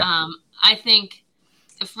 Yeah. I think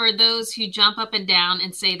for those who jump up and down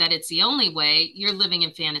and say that it's the only way, you're living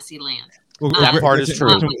in fantasy land. Well, that part is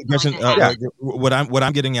true. What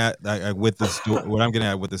I'm getting at with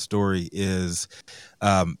the story is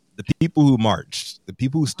the people who marched, the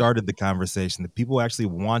people who started the conversation, the people who actually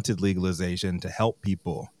wanted legalization to help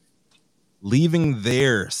people, leaving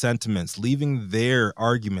their sentiments, leaving their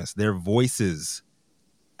arguments, their voices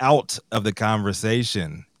out of the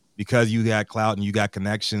conversation because you got clout and you got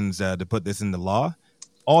connections to put this into law.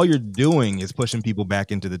 All you're doing is pushing people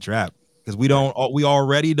back into the trap. Because we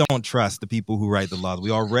already don't trust the people who write the laws.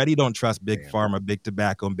 We already don't trust big pharma, big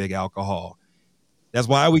tobacco, and big alcohol. That's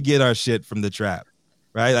why we get our shit from the trap,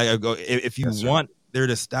 right? If you want there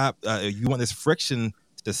to stop, you want this friction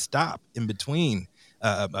to stop in between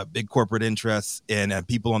big corporate interests and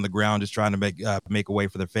people on the ground just trying to make a way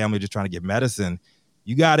for their family, just trying to get medicine.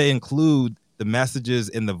 You got to include the messages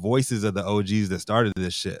and the voices of the OGs that started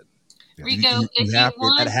this shit. Rico,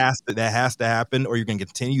 that has to happen, or you're going to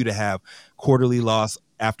continue to have quarterly loss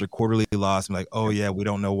after quarterly loss. I'm like, oh yeah, we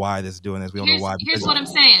don't know why this is doing this. We don't know why. Here's what I'm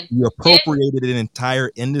saying. You appropriated an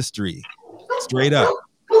entire industry, straight up.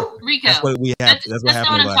 Rico, that's what we have. That's not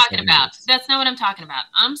what I'm talking about. That's not what I'm talking about.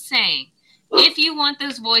 I'm saying if you want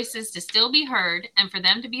those voices to still be heard and for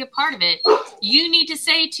them to be a part of it, you need to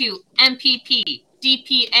say to MPP,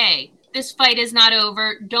 DPA, this fight is not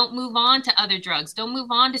over. Don't move on to other drugs. Don't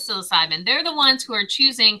move on to psilocybin. They're the ones who are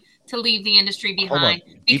choosing to leave the industry behind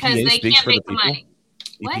because they can't make the money.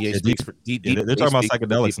 EPA speaks for they're talking about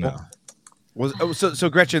psychedelics now. Well, so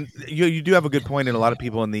Gretchen, you do have a good point, and a lot of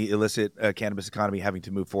people in the illicit cannabis economy having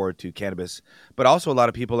to move forward to cannabis, but also a lot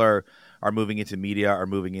of people are moving into media, are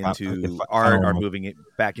moving into art, are moving it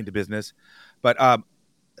back into business. But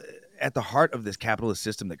at the heart of this capitalist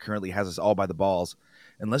system that currently has us all by the balls,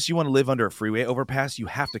 unless you want to live under a freeway overpass, you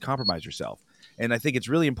have to compromise yourself. And I think it's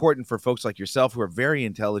really important for folks like yourself who are very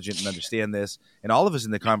intelligent and understand this, and all of us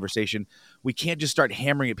in the conversation, we can't just start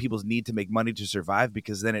hammering at people's need to make money to survive,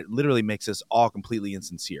 because then it literally makes us all completely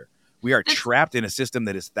insincere. We are trapped in a system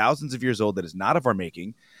that is thousands of years old, that is not of our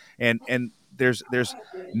making. And there's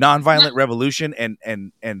nonviolent revolution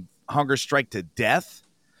and hunger strike to death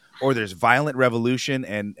or there's violent revolution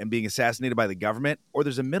and being assassinated by the government, or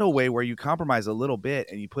there's a middle way where you compromise a little bit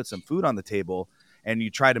and you put some food on the table and you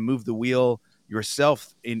try to move the wheel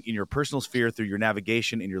yourself in your personal sphere through your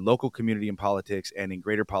navigation in your local community and politics and in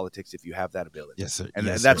greater politics if you have that ability. Yes, sir. And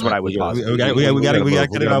yes, that's sir. what I would posit. We got to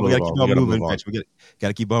cut it off. We got to keep on moving. We got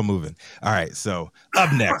to keep on moving. All right. So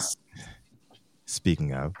up next,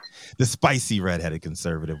 speaking of the spicy redheaded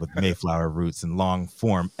conservative with Mayflower roots and long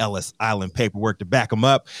form Ellis Island paperwork to back him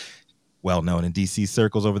up. Well known in D.C.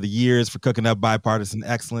 circles over the years for cooking up bipartisan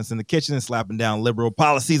excellence in the kitchen and slapping down liberal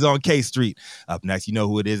policies on K Street. Up next, you know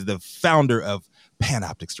who it is, the founder of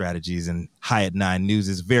Panoptic Strategies and High at 9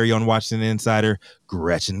 News' very own Washington insider,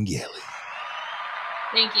 Gretchen Gilly.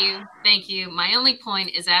 Thank you. Thank you. My only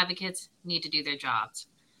point is advocates need to do their jobs.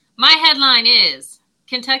 My headline is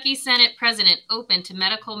Kentucky Senate President open to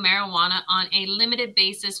medical marijuana on a limited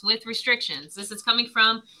basis with restrictions. This is coming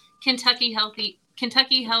from Kentucky Health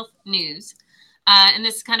News. And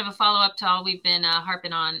this is kind of a follow-up to all we've been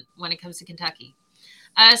harping on when it comes to Kentucky.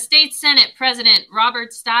 State Senate President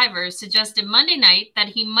Robert Stivers suggested Monday night that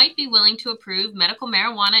he might be willing to approve medical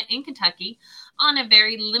marijuana in Kentucky on a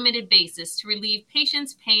very limited basis to relieve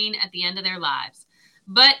patients' pain at the end of their lives.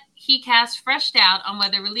 But he cast fresh doubt on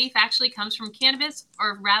whether relief actually comes from cannabis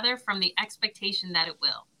or rather from the expectation that it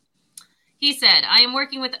will. He said, I am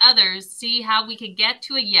working with others to see how we could get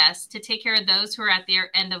to a yes to take care of those who are at their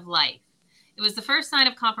end of life. It was the first sign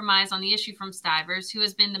of compromise on the issue from Stivers, who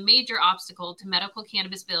has been the major obstacle to medical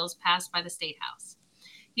cannabis bills passed by the State House.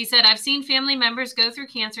 He said, I've seen family members go through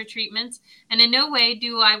cancer treatments, and in no way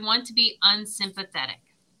do I want to be unsympathetic.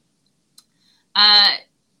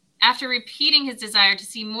 After repeating his desire to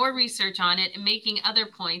see more research on it and making other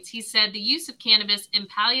points, he said the use of cannabis in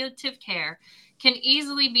palliative care can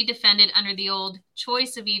easily be defended under the old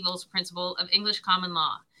choice of evils principle of English common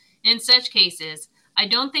law. In such cases, I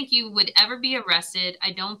don't think you would ever be arrested.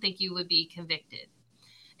 I don't think you would be convicted.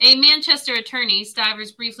 A Manchester attorney,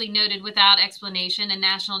 Stivers briefly noted without explanation, a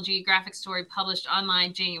National Geographic story published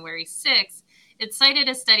online January 6, it cited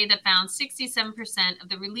a study that found 67% of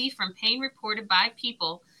the relief from pain reported by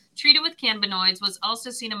people treated with cannabinoids was also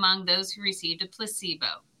seen among those who received a placebo.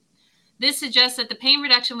 This suggests that the pain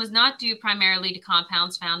reduction was not due primarily to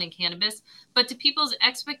compounds found in cannabis, but to people's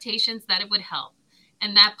expectations that it would help.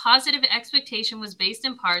 And that positive expectation was based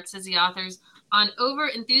in part, says the authors, on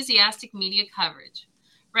over-enthusiastic media coverage.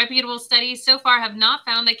 Reputable studies so far have not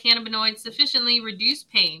found that cannabinoids sufficiently reduce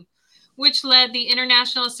pain, which led the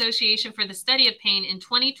International Association for the Study of Pain in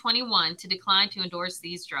 2021 to decline to endorse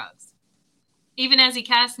these drugs. Even as he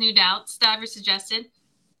cast new doubt, Stivers suggested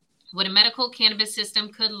what a medical cannabis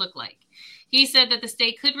system could look like. He said that the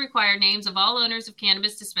state could require names of all owners of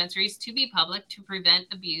cannabis dispensaries to be public to prevent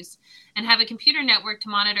abuse and have a computer network to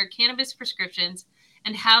monitor cannabis prescriptions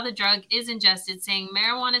and how the drug is ingested, saying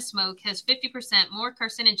marijuana smoke has 50% more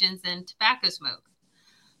carcinogens than tobacco smoke.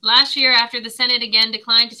 Last year, after the Senate again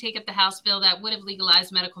declined to take up the House bill that would have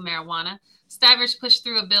legalized medical marijuana, Stivers pushed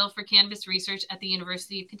through a bill for cannabis research at the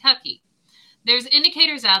University of Kentucky. There's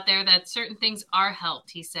indicators out there that certain things are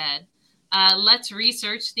helped, he said. Let's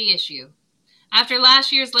research the issue. After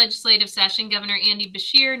last year's legislative session, Governor Andy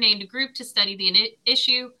Beshear named a group to study the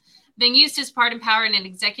issue, then used his pardon power in an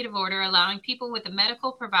executive order allowing people with a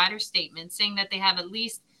medical provider statement saying that they have at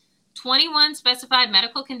least 21 specified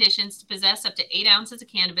medical conditions to possess up to 8 ounces of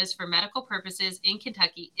cannabis for medical purposes in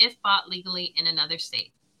Kentucky if bought legally in another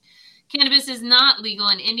state. Cannabis is not legal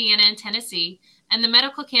in Indiana and Tennessee, and the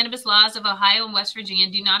medical cannabis laws of Ohio and West Virginia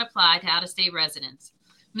do not apply to out-of-state residents.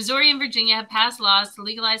 Missouri and Virginia have passed laws to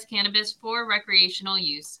legalize cannabis for recreational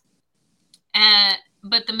use.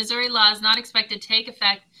 But the Missouri law is not expected to take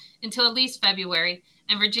effect until at least February,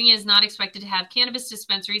 and Virginia is not expected to have cannabis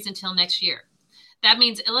dispensaries until next year. That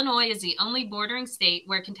means Illinois is the only bordering state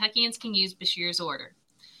where Kentuckians can use Beshear's order.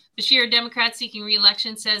 Beshear, a Democrat seeking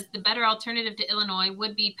re-election, says the better alternative to Illinois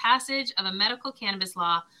would be passage of a medical cannabis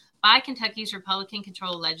law by Kentucky's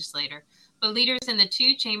Republican-controlled legislature, but leaders in the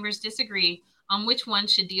two chambers disagree on which one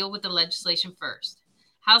should deal with the legislation first.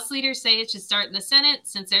 House leaders say it should start in the Senate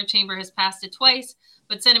since their chamber has passed it twice,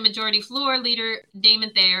 but Senate Majority Floor Leader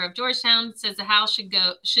Damon Thayer of Georgetown says the House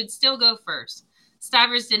should still go first.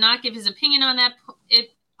 Stivers did not give his opinion on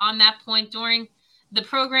that point during the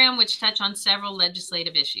program, which touched on several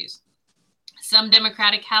legislative issues. Some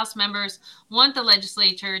Democratic House members want the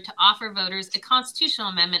legislature to offer voters a constitutional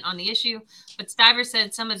amendment on the issue, but Stivers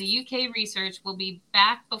said some of the UK research will be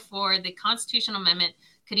back before the constitutional amendment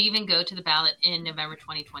could even go to the ballot in November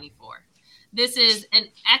 2024. This is an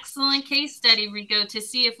excellent case study, Rico, to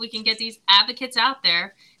see if we can get these advocates out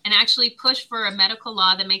there and actually push for a medical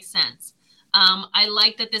law that makes sense. I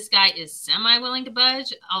like that this guy is semi-willing to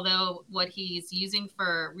budge, although what he's using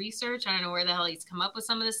for research, I don't know where the hell he's come up with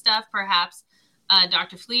some of this stuff. Perhaps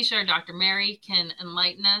Dr. Felicia or Dr. Mary can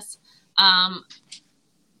enlighten us.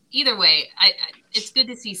 Either way, it's good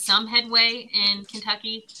to see some headway in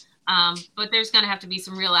Kentucky, but there's going to have to be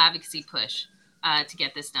some real advocacy push to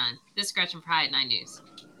get this done. This is Gretchen for High at 9 News.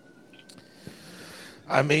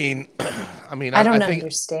 I don't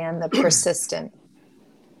understand the persistent,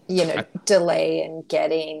 delay in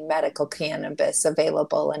getting medical cannabis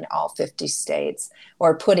available in all 50 states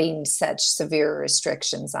or putting such severe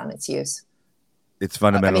restrictions on its use. It's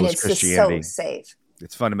fundamentalist it's Christianity. just so safe.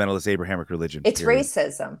 It's fundamentalist Abrahamic religion. It's period.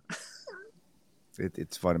 Racism.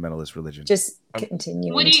 It's fundamentalist religion. Just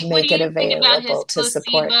continuing to make it available to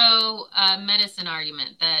support. Placebo medicine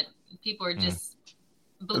argument that people are just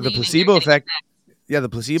the placebo effect. Yeah, the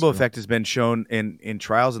placebo effect has been shown in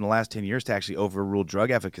trials in the last 10 years to actually overrule drug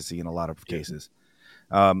efficacy in a lot of cases.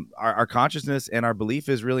 Our consciousness and our belief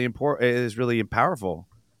is really important. Is really powerful.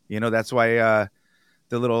 That's why I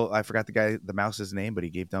forgot the mouse's name, but he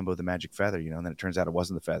gave Dumbo the magic feather. And then it turns out it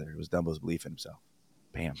wasn't the feather; it was Dumbo's belief in himself.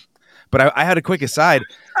 Bam. But I had a quick aside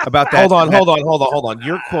about that. Hold on.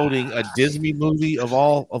 You're quoting a Disney movie of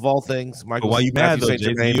all things. Michael, why are you mad though,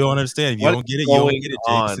 Jason? You don't understand. If you don't get it, you don't get it,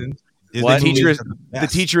 Jason. The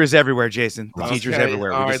teacher is everywhere, Jason. The teacher is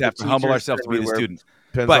everywhere. We just have to humble ourselves to be the student.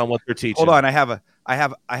 Depends on what they're teaching. Hold on, I have an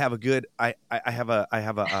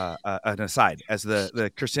aside as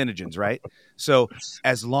the carcinogens, right? So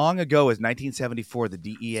as long ago as 1974, the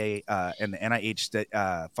DEA and the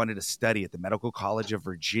NIH funded a study at the Medical College of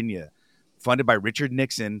Virginia, funded by Richard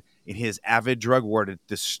Nixon in his avid drug war to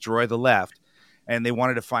destroy the left, and they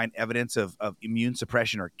wanted to find evidence of immune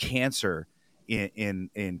suppression or cancer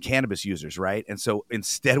in cannabis users, right? And so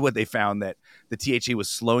instead what they found that the THC was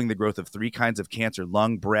slowing the growth of 3 kinds of cancer: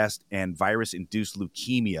 lung, breast, and virus-induced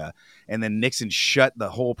leukemia. And then Nixon shut the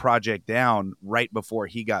whole project down right before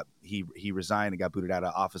he resigned and got booted out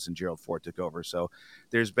of office, and Gerald Ford took over. So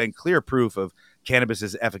there's been clear proof of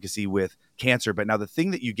cannabis's efficacy with cancer. But now the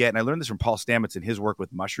thing that you get, and I learned this from Paul Stamets in his work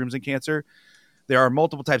with mushrooms and cancer, there are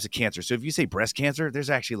multiple types of cancer. So if you say breast cancer, there's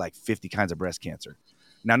actually like 50 kinds of breast cancer.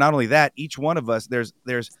 Now, not only that, each one of us, there's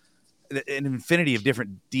an infinity of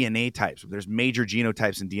different DNA types. There's major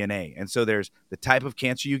genotypes in DNA. And so there's the type of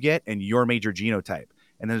cancer you get and your major genotype.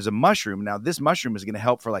 And then there's a mushroom. Now, this mushroom is going to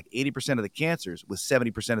help for like 80% of the cancers with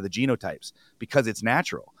 70% of the genotypes because it's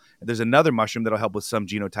natural. And there's another mushroom that'll help with some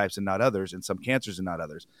genotypes and not others, and some cancers and not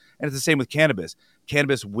others. And it's the same with cannabis.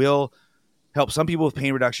 Cannabis will help some people with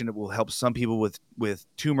pain reduction. It will help some people with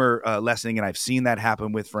tumor lessening. And I've seen that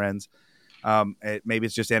happen with friends. Maybe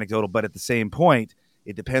it's just anecdotal, but at the same point,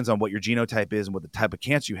 it depends on what your genotype is and what the type of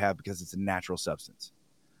cancer you have because it's a natural substance.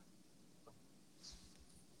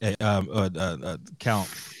 Hey, Count,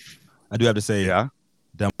 I do have to say, yeah,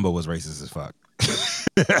 Dumbo was racist as fuck.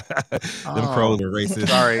 Them crows are racist.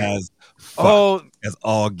 Sorry. As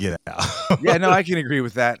all get out. Yeah, no, I can agree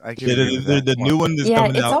with that. The new one is coming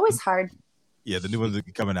out. Yeah, it's always hard. Yeah, the new one's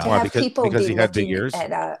coming out. To have people because be he had big looking ears.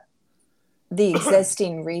 At the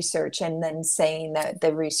existing research and then saying that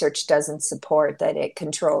the research doesn't support that it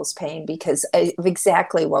controls pain because of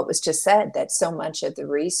exactly what was just said, that so much of the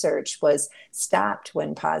research was stopped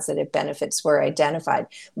when positive benefits were identified.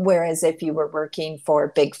 Whereas if you were working for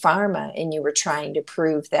Big Pharma and you were trying to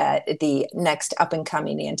prove that the next up and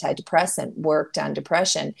coming antidepressant worked on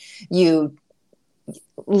depression, you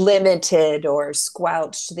limited or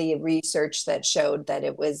squelched the research that showed that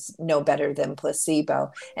it was no better than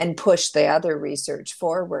placebo and pushed the other research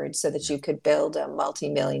forward so that you could build a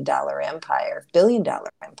multi-million-dollar empire,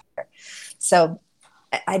 billion-dollar empire. So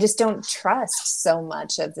I just don't trust so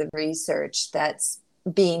much of the research that's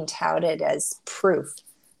being touted as proof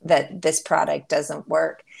that this product doesn't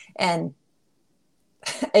work. And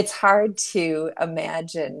it's hard to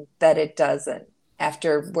imagine that it doesn't,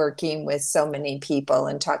 after working with so many people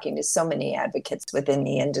and talking to so many advocates within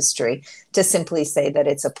the industry. To simply say that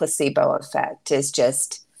it's a placebo effect is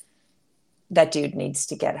just, that dude needs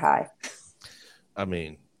to get high. I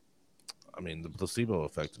mean, the placebo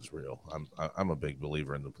effect is real. I'm a big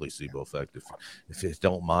believer in the placebo effect. If it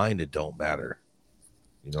don't mind, it don't matter.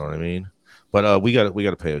 You know what I mean? But we got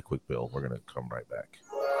to pay a quick bill. We're gonna come right back.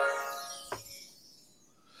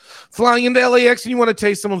 Flying into LAX and you want to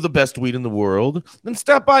taste some of the best weed in the world? Then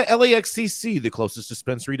stop by LAXCC, the closest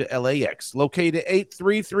dispensary to LAX, located at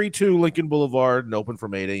 8332 Lincoln Boulevard and open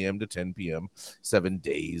from 8 a.m. to 10 p.m. 7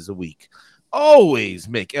 days a week. Always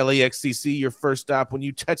make LAXCC your first stop when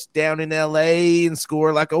you touch down in LA and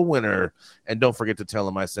score like a winner. And don't forget to tell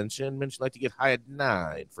them I sent you and mention like to get high at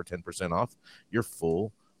 9 for 10% off your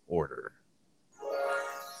full order.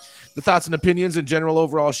 The thoughts and opinions and general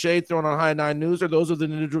overall shade thrown on High Nine News are those of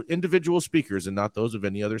the individual speakers and not those of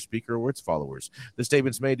any other speaker or its followers. The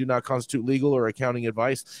statements made do not constitute legal or accounting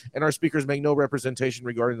advice, and our speakers make no representation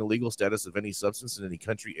regarding the legal status of any substance in any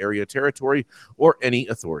country, area, territory, or any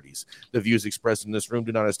authorities. The views expressed in this room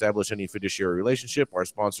do not establish any fiduciary relationship. Our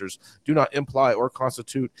sponsors do not imply or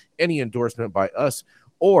constitute any endorsement by us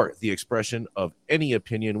or the expression of any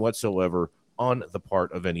opinion whatsoever on the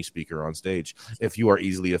part of any speaker on stage. If you are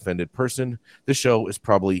easily offended person, the show is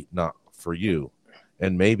probably not for you,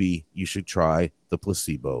 and maybe you should try the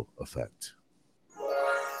placebo effect.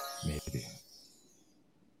 Maybe.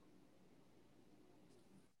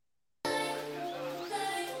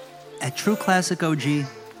 At True Classic OG,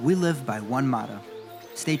 we live by one motto: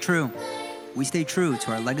 stay true. We stay true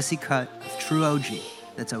to our legacy cut of True OG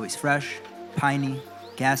that's always fresh, piney,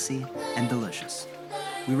 gassy, and delicious.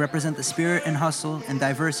 We represent the spirit and hustle and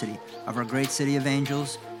diversity of our great city of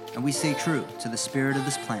Angels, and we stay true to the spirit of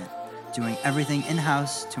this plant, doing everything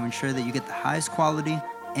in-house to ensure that you get the highest quality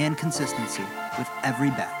and consistency with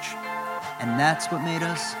every batch. And that's what made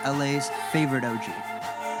us LA's favorite OG.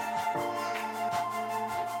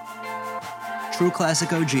 True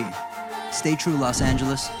Classic OG. Stay true, Los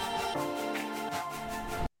Angeles.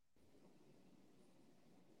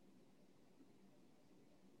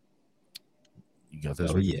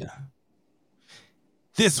 Oh, yeah.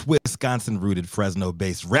 This Wisconsin-rooted,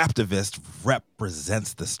 Fresno-based raptivist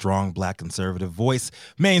represents the strong black conservative voice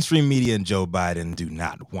mainstream media and Joe Biden do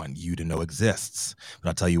not want you to know exists. But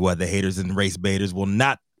I'll tell you what, the haters and race baiters will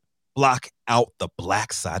not block out the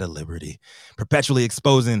black side of liberty, perpetually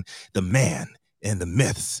exposing the man and the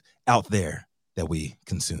myths out there that we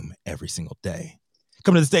consume every single day.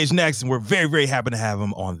 Coming to the stage next, and we're very, very happy to have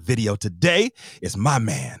him on video today, is my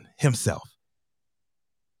man himself,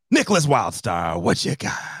 Nicholas Wildstar. What you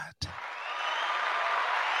got?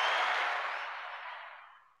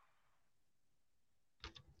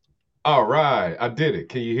 All right, I did it.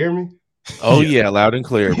 Can you hear me? Oh yeah, loud and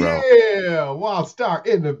clear, bro. Yeah, Wildstar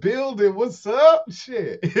in the building. What's up?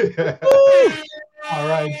 Shit. All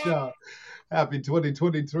right, y'all. Happy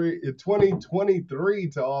 2023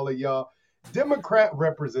 to all of y'all. Democrat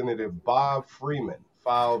Representative Bob Freeman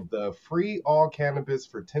filed the Free All Cannabis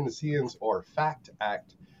for Tennesseans, or FACT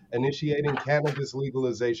Act, initiating cannabis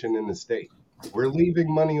legalization in the state. We're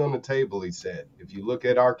leaving money on the table, he said. If you look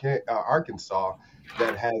at Arkansas,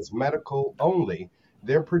 that has medical only,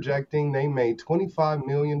 they're projecting they made $25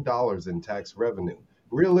 million in tax revenue.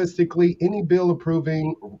 Realistically, any bill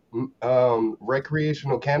approving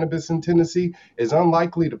recreational cannabis in Tennessee is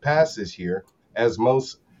unlikely to pass this year, as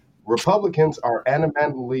most Republicans are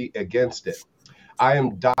adamantly against it. I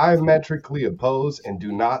am diametrically opposed and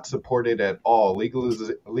do not support it at all.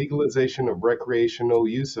 Legalization of recreational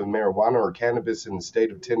use of marijuana or cannabis in the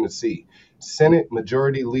state of Tennessee, Senate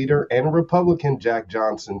Majority Leader and Republican Jack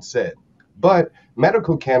Johnson said. But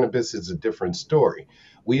medical cannabis is a different story.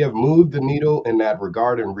 We have moved the needle in that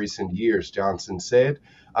regard in recent years, Johnson said.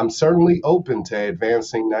 I'm certainly open to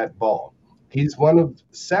advancing that ball. He's one of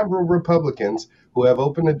several Republicans who have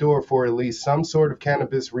opened the door for at least some sort of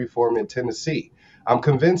cannabis reform in Tennessee. I'm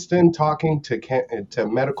convinced in talking to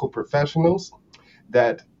medical professionals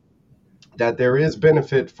that there is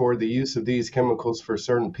benefit for the use of these chemicals for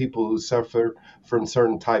certain people who suffer from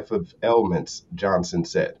certain type of ailments, Johnson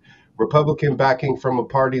said. Republican backing from a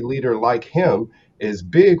party leader like him is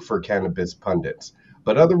big for cannabis pundits,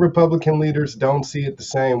 but other Republican leaders don't see it the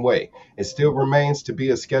same way. It still remains to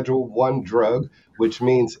be a Schedule I drug, which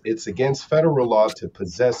means it's against federal law to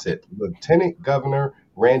possess it, Lieutenant Governor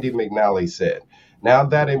Randy McNally said. Now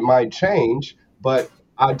that it might change, but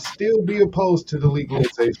I'd still be opposed to the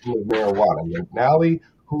legalization of marijuana. McNally,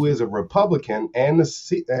 who is a Republican and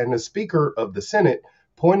the Speaker of the Senate,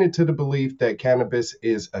 pointed to the belief that cannabis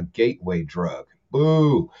is a gateway drug.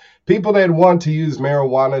 Boo. People that want to use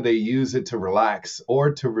marijuana, they use it to relax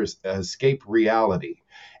or to escape reality.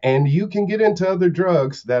 And you can get into other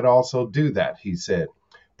drugs that also do that, he said.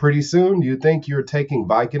 Pretty soon, you think you're taking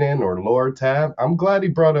Vicodin or Loratab. I'm glad he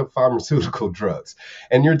brought up pharmaceutical drugs.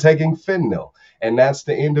 And you're taking fentanyl. And that's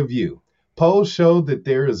the end of you. Polls show that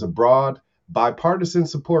there is a broad bipartisan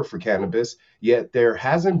support for cannabis, yet there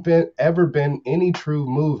hasn't ever been any true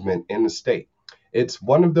movement in the state. It's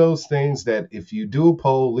one of those things that if you do a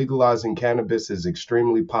poll, legalizing cannabis is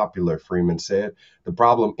extremely popular, Freeman said. The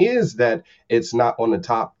problem is that it's not on the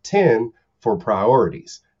top 10 for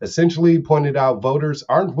priorities. Essentially, he pointed out voters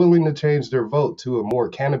aren't willing to change their vote to a more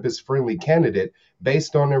cannabis-friendly candidate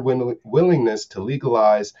based on their willingness to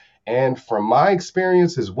legalize. And from my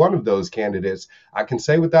experience as one of those candidates, I can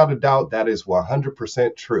say without a doubt that is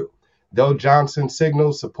 100% true. Though Johnson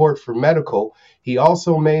signaled support for medical, he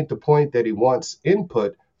also made the point that he wants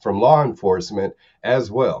input from law enforcement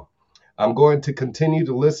as well. I'm going to continue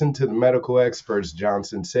to listen to the medical experts,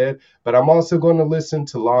 Johnson said, but I'm also going to listen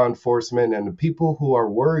to law enforcement and the people who are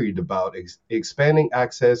worried about expanding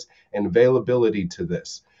access and availability to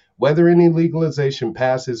this. Whether any legalization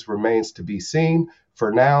passes remains to be seen.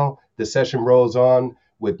 For now, the session rolls on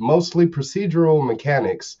with mostly procedural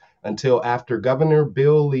mechanics until after Governor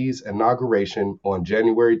Bill Lee's inauguration on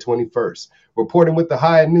January 21st. Reporting with the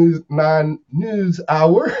High News 9 News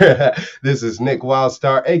Hour, this is Nick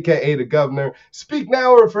Wildstar, a.k.a. the Governor. Speak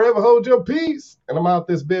now or forever hold your peace. And I'm out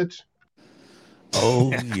this bitch.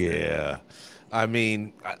 Oh, yeah. I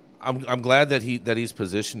mean, I'm glad that he's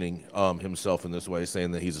positioning himself in this way,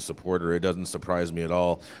 saying that he's a supporter. It doesn't surprise me at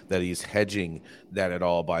all that he's hedging that at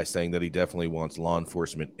all by saying that he definitely wants law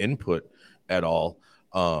enforcement input at all.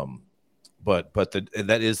 But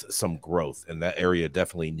that is some growth, and that area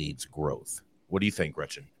definitely needs growth. What do you think,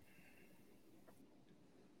 Gretchen?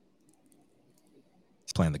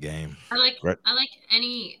 He's playing the game. I like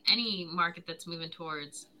any market that's moving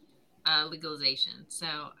towards legalization. So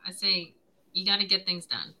I say you got to get things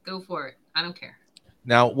done. Go for it. I don't care.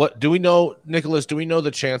 Now, what do we know, Nicholas? Do we know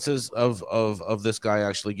the chances of this guy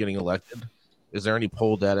actually getting elected? Is there any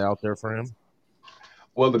poll data out there for him?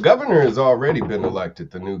 Well, the governor has already been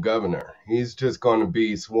elected, the new governor. He's just going to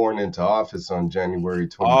be sworn into office on January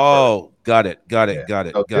 21st. Oh, got it.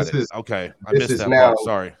 So Okay, I this missed is that now part.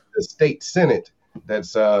 Sorry. The state Senate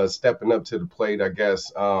that's stepping up to the plate, I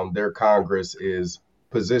guess. Their Congress is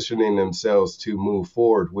positioning themselves to move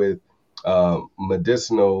forward with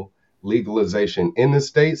medicinal legalization in the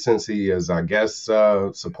state, since he is, I guess,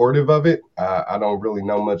 supportive of it. I don't really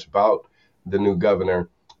know much about the new governor.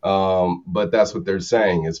 But that's what they're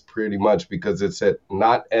saying. It's pretty much because it's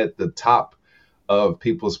not at the top of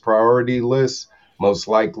people's priority list. Most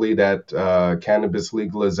likely that cannabis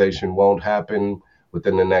legalization won't happen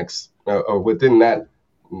within the next or within that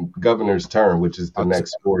governor's term, which is the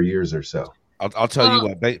next 4 years or so. I'll tell you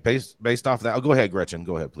what, based off that. Go ahead, Gretchen.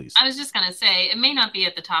 Go ahead, please. I was just going to say it may not be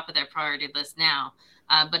at the top of their priority list now,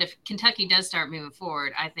 but if Kentucky does start moving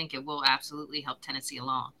forward, I think it will absolutely help Tennessee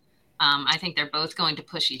along. I think they're both going to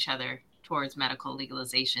push each other towards medical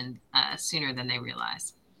legalization sooner than they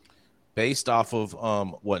realize. Based off of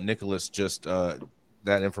what Nicholas just that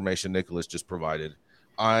information Nicholas just provided,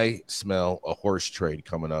 I smell a horse trade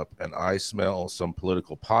coming up, and I smell some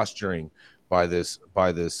political posturing by this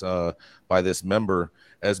member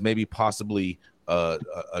as maybe possibly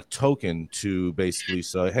a token to basically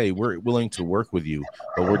say, hey, we're willing to work with you,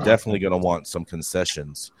 but we're definitely going to want some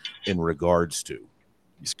concessions in regards to.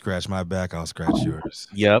 You scratch my back, I'll scratch yours.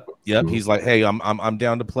 Yep. He's like, hey, I'm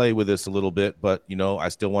down to play with this a little bit, but I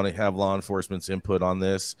still want to have law enforcement's input on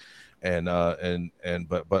this, but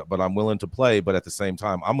I'm willing to play. But at the same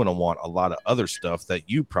time, I'm going to want a lot of other stuff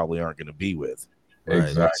that you probably aren't going to be with. Right.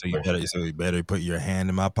 Exactly. So you better put your hand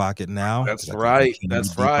in my pocket now. That's right.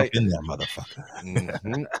 That's right. In that motherfucker.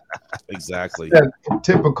 Mm-hmm. Exactly. That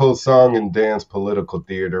typical song and dance political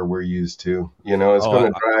theater we're used to. It's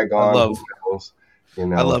going to drag on.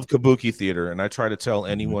 I love kabuki theater, and I try to tell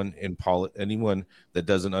anyone anyone that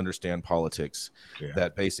doesn't understand politics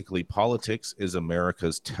that basically politics is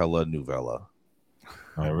America's telenovela.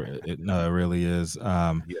 It really is.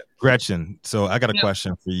 Gretchen, so I got a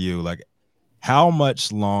question for you. Like, how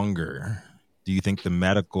much longer do you think the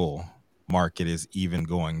medical market is even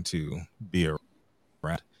going to be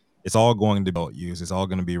around? It's all going to be adult use. It's all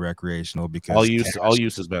going to be recreational because all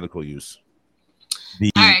use is medical use.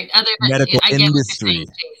 The medical industry,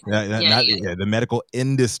 the medical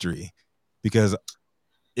industry, because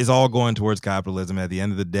it's all going towards capitalism. At the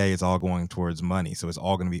end of the day, it's all going towards money. So it's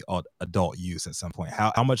all going to be adult use at some point.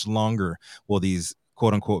 How much longer will these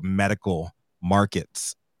quote unquote medical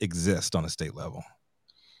markets exist on a state level?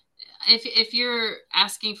 If you're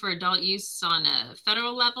asking for adult use on a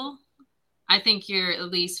federal level, I think you're at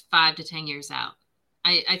least 5 to 10 years out.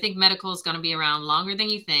 I think medical is going to be around longer than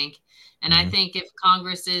you think. And I think if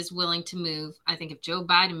Congress is willing to move, I think if Joe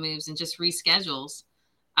Biden moves and just reschedules,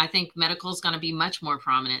 I think medical is going to be much more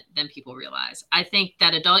prominent than people realize. I think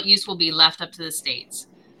that adult use will be left up to the states.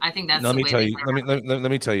 I think that's let me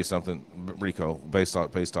tell you something, Rico, based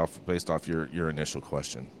off your initial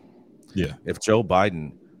question. Yeah. If Joe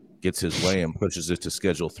Biden gets his way and pushes it to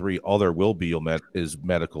Schedule 3, all there will be is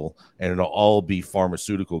medical, and it'll all be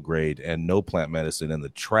pharmaceutical grade and no plant medicine, and the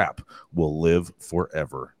trap will live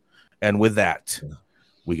forever. And with that,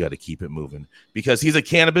 we got to keep it moving because he's a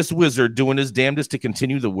cannabis wizard doing his damnedest to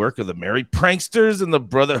continue the work of the merry pranksters and the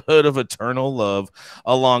Brotherhood of Eternal Love.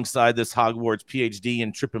 Alongside this Hogwarts PhD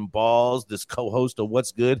in tripping balls, this co-host of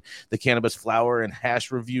What's Good, the Cannabis Flower and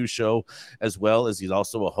Hash Review Show, as well as he's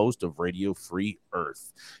also a host of Radio Free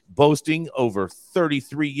Earth, boasting over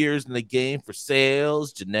 33 years in the game for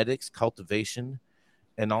sales, genetics, cultivation,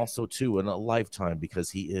 and also, too, in a lifetime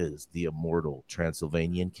because he is the immortal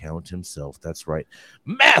Transylvanian Count himself. That's right,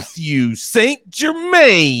 Matthew St.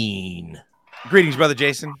 Germain. Greetings, Brother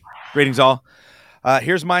Jason. Greetings, all.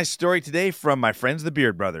 Here's my story today from my friends, the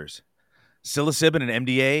Beard Brothers. Psilocybin and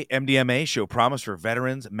MDMA show promise for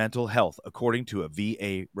veterans' mental health, according to a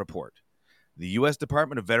VA report. The U.S.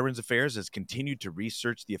 Department of Veterans Affairs has continued to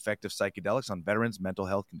research the effect of psychedelics on veterans' mental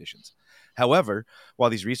health conditions. However, while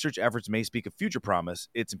these research efforts may speak of future promise,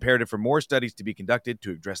 it's imperative for more studies to be conducted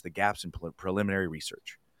to address the gaps in preliminary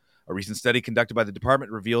research. A recent study conducted by the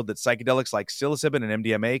department revealed that psychedelics like psilocybin and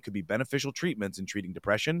MDMA could be beneficial treatments in treating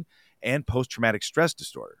depression and post-traumatic stress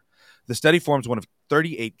disorder. The study forms one of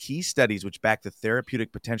 38 key studies which back the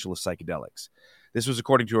therapeutic potential of psychedelics. This was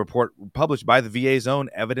according to a report published by the VA's own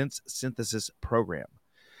Evidence Synthesis Program.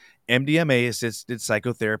 MDMA-assisted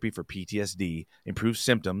psychotherapy for PTSD improves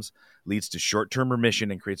symptoms, leads to short-term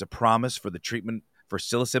remission, and creates a promise for the treatment for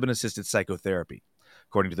psilocybin-assisted psychotherapy.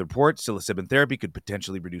 According to the report, psilocybin therapy could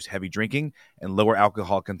potentially reduce heavy drinking and lower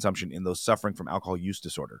alcohol consumption in those suffering from alcohol use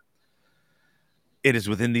disorder. It is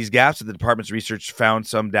within these gaps that the department's research found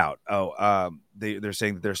some doubt. They're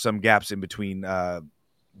saying that there's some gaps in between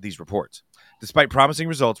these reports. Despite promising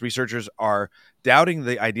results, researchers are doubting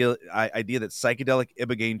the idea that psychedelic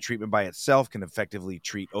ibogaine treatment by itself can effectively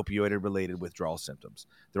treat opioid-related withdrawal symptoms.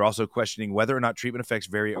 They're also questioning whether or not treatment effects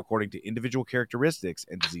vary according to individual characteristics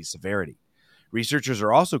and disease severity. Researchers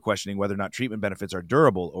are also questioning whether or not treatment benefits are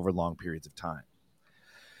durable over long periods of time.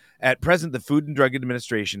 At present, the Food and Drug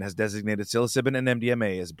Administration has designated psilocybin and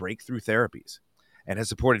MDMA as breakthrough therapies and has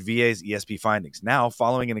supported VA's ESP findings. Now,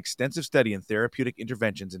 following an extensive study in therapeutic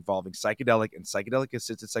interventions involving psychedelic and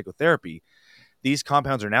psychedelic-assisted psychotherapy, these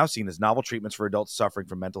compounds are now seen as novel treatments for adults suffering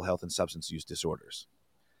from mental health and substance use disorders.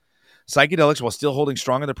 Psychedelics, while still holding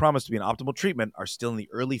strong in their promise to be an optimal treatment, are still in the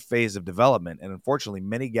early phase of development, and unfortunately,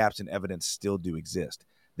 many gaps in evidence still do exist.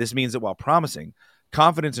 This means that while promising,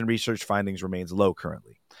 confidence in research findings remains low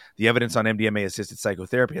currently. The evidence on MDMA-assisted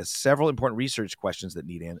psychotherapy has several important research questions that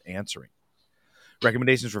need answering.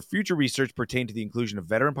 Recommendations for future research pertain to the inclusion of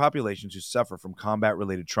veteran populations who suffer from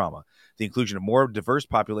combat-related trauma, the inclusion of more diverse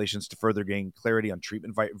populations to further gain clarity on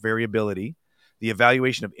treatment variability, the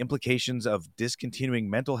evaluation of implications of discontinuing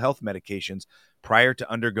mental health medications prior to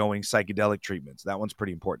undergoing psychedelic treatments. That one's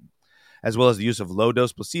pretty important. As well as the use of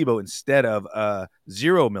low-dose placebo instead of a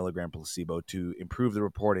 0 milligram placebo to improve the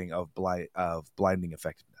reporting of blinding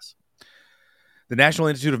effectiveness. The National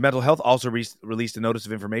Institute of Mental Health also released a notice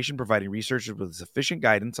of information providing researchers with sufficient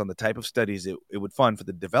guidance on the type of studies it would fund for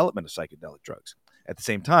the development of psychedelic drugs. At the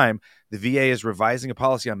same time, the VA is revising a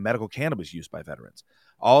policy on medical cannabis use by veterans.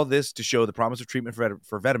 All this to show the promise of treatment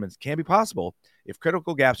for veterans can be possible if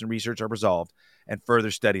critical gaps in research are resolved and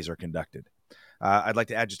further studies are conducted. I'd like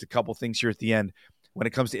to add just a couple things here at the end. When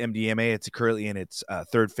it comes to MDMA, it's currently in its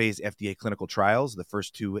third phase FDA clinical trials. The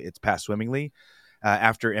first two, it's passed swimmingly.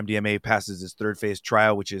 After MDMA passes its third phase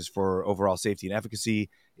trial, which is for overall safety and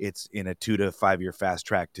efficacy, it's in a 2 to 5 year fast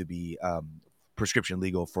track to be prescription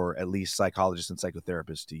legal for at least psychologists and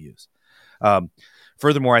psychotherapists to use.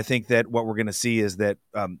 Furthermore, I think that what we're going to see is that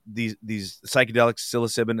these psychedelics,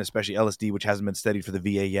 psilocybin, especially LSD, which hasn't been studied for the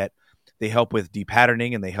VA yet, they help with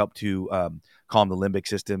depatterning and they help to calm the limbic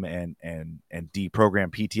system and deprogram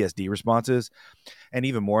PTSD responses. And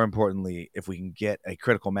even more importantly, if we can get a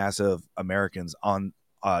critical mass of Americans on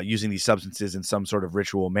using these substances in some sort of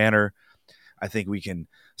ritual manner, I think we can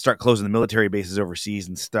start closing the military bases overseas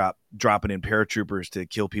and stop dropping in paratroopers to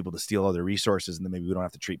kill people to steal other resources. And then maybe we don't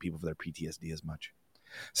have to treat people for their PTSD as much.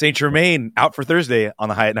 St. Germain out for Thursday on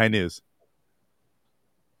the High at 9 News.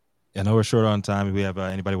 I know we're short on time. Do we have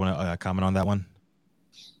anybody want to comment on that one?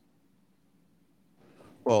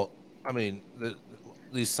 Well, I mean,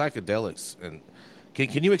 these psychedelics, and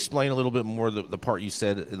can you explain a little bit more the part you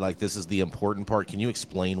said, like this is the important part? Can you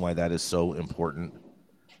explain why that is so important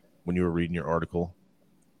when you were reading your article?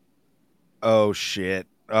 Oh, shit.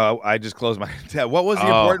 I just closed my tab. What was the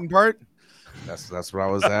important part? That's what I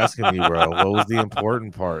was asking you, bro. What was the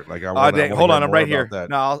important part? Like, hold on, I'm right here.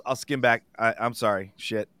 No, I'll skim back. I'm sorry.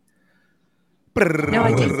 Shit. No,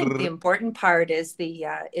 I do think the important part is the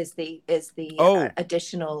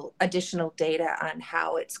additional data on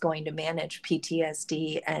how it's going to manage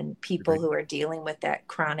PTSD and people who are dealing with that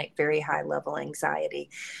chronic, very high level anxiety.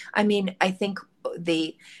 I mean, I think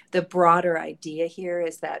the broader idea here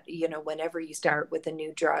is that, you know, whenever you start with a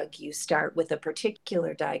new drug, you start with a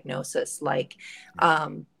particular diagnosis, like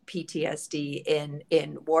PTSD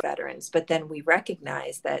in war veterans, but then we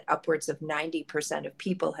recognize that upwards of 90% of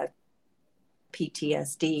people have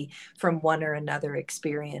PTSD from one or another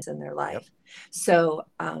experience in their life. So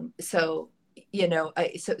you know,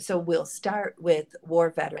 so we'll start with war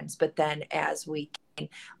veterans, but then as we gain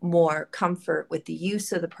more comfort with the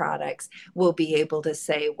use of the products, we'll be able to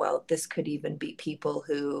say, well, this could even be people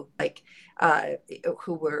who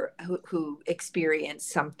who experienced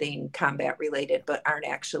something combat related, but aren't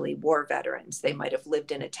actually war veterans. They might have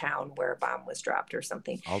lived in a town where a bomb was dropped or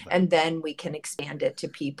something. And then we can expand it to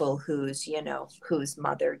people whose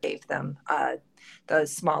mother gave them the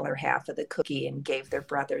smaller half of the cookie and gave their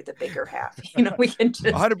brother the bigger half. You know, we can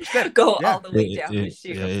just 100%. go all the way down the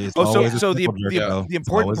chute. So the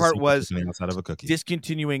important part was outside of a cookie.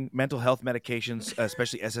 discontinuing mental health medications,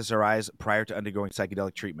 especially SSRIs, prior to undergoing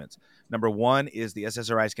psychedelic treatments. Number one is the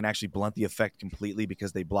SSRIs can actually blunt the effect completely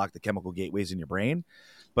because they block the chemical gateways in your brain.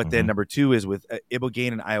 But then number two is with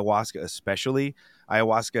ibogaine and ayahuasca, especially.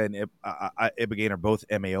 Ayahuasca and ibogaine are both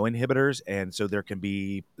MAO inhibitors, and so there can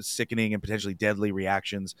be sickening and potentially deadly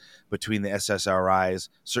reactions between the SSRIs,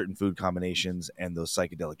 certain food combinations, and those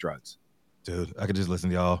psychedelic drugs. Dude, I could just listen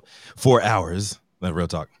to y'all 4 hours. Like, real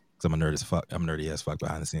talk, because I'm a nerd as fuck. I'm nerdy as fuck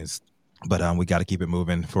behind the scenes. But we got to keep it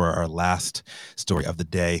moving for our last story of the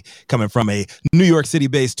day, coming from a New York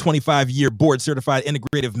City-based 25-year board-certified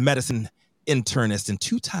integrative medicine internist and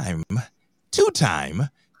two-time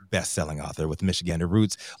best-selling author with Michigander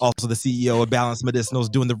roots. Also the CEO of Balanced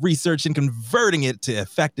Medicinals, doing the research and converting it to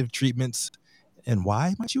effective treatments. And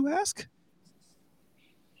why, might you ask?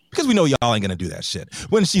 Because we know y'all ain't going to do that shit.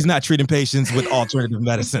 When she's not treating patients with alternative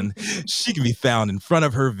medicine, she can be found in front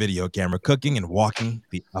of her video camera cooking and walking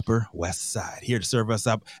the Upper West Side. Here to serve us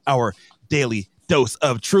up our daily dose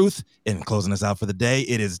of truth and closing us out for the day,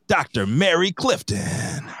 it is Dr. Mary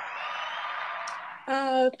Clifton.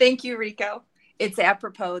 Thank you, Rico. It's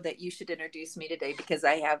apropos that you should introduce me today because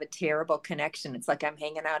I have a terrible connection. It's like I'm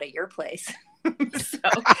hanging out at your place. So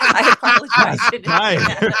I apologize.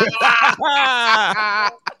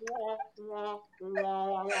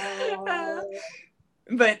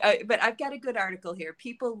 But I've got a good article here.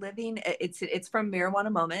 People living, it's from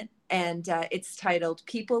Marijuana Moment, and it's titled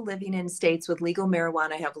 "People Living in States with Legal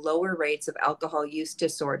Marijuana Have Lower Rates of Alcohol Use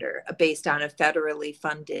Disorder," based on a federally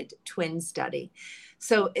funded twin study.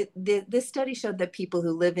 So this study showed that people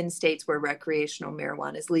who live in states where recreational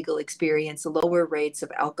marijuana is legal experience lower rates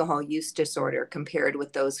of alcohol use disorder compared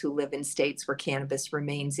with those who live in states where cannabis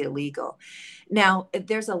remains illegal. Now,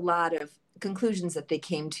 there's a lot of conclusions that they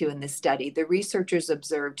came to in this study. The researchers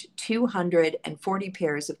observed 240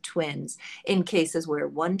 pairs of twins in cases where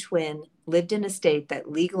one twin lived in a state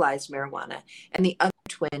that legalized marijuana and the other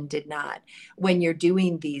twin did not. When you're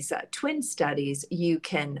doing these twin studies, you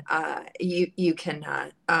can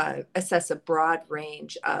assess a broad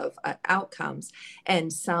range of outcomes,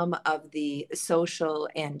 and some of the social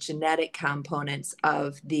and genetic components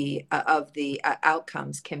of the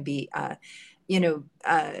outcomes can be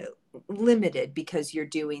limited because you're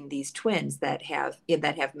doing these twins that have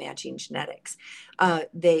matching genetics.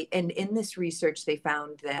 In this research, they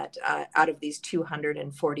found that out of these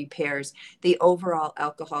 240 pairs, the overall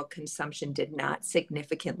alcohol consumption did not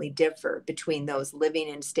significantly differ between those living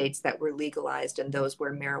in states that were legalized and those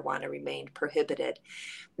where marijuana remained prohibited.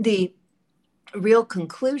 The real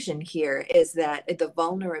conclusion here is that the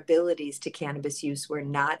vulnerabilities to cannabis use were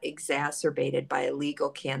not exacerbated by a legal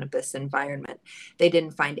cannabis environment. They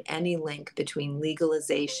didn't find any link between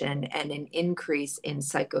legalization and an increase in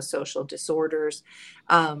psychosocial disorders,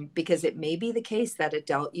 because it may be the case that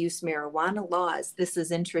adult use marijuana laws, this is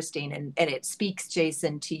interesting, and it speaks,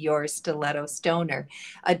 Jason, to your stiletto stoner.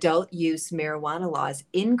 Adult use marijuana laws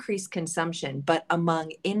increase consumption, but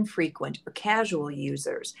among infrequent or casual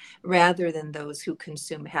users, rather than those who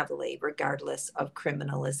consume heavily, regardless of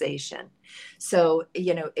criminalization. So,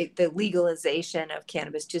 the legalization of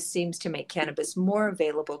cannabis just seems to make cannabis more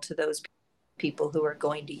available to those people who are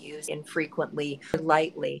going to use infrequently,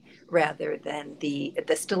 lightly, rather than the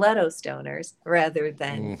stiletto stoners, rather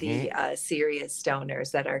than the serious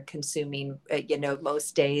stoners that are consuming,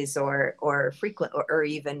 most days or frequent or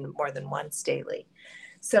even more than once daily.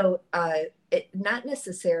 So not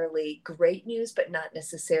necessarily great news, but not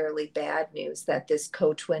necessarily bad news that this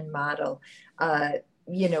co-twin model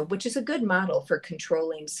which is a good model for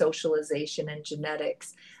controlling socialization and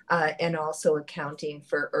genetics, and also accounting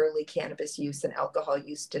for early cannabis use and alcohol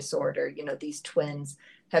use disorder. These twins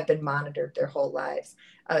have been monitored their whole lives.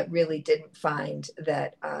 Really didn't find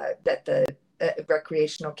that the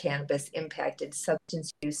recreational cannabis impacted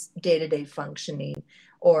substance use, day-to-day functioning,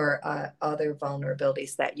 or other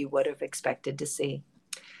vulnerabilities that you would have expected to see.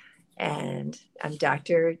 And I'm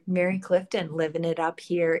Dr. Mary Clifton, living it up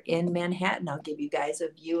here in Manhattan. I'll give you guys a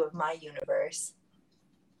view of my universe.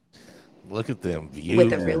 Look at them views.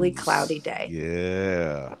 With a really cloudy day.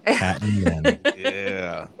 Yeah. Hatton Men.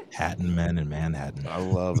 Yeah. Hatton Men in Manhattan. I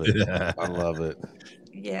love it. I love it.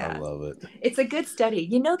 Yeah. I love it. It's a good study.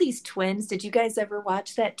 These twins, did you guys ever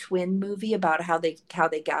watch that twin movie about how they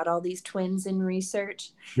got all these twins in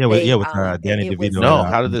research? Yeah, with Danny DeVito. No,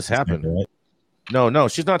 how did this happen? Right? No,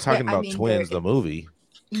 she's not talking about Twins, the movie.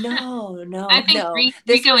 No. I think no.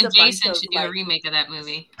 Rico and Jason should do a remake of that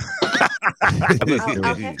movie.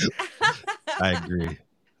 I agree.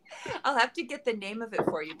 I'll have to get the name of it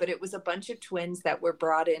for you, but it was a bunch of twins that were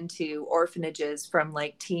brought into orphanages from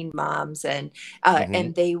like teen moms, and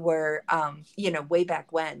they were way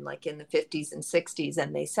back when, like in the 50s and 60s,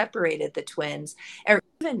 and they separated the twins, or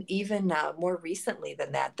even more recently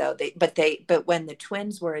than that though. But when the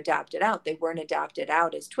twins were adopted out, they weren't adopted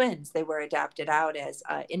out as twins, they were adopted out as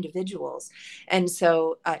individuals, and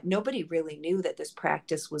so nobody really knew that this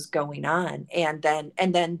practice was going on, and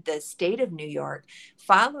then the state of New York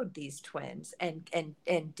followed these twins and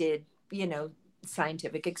did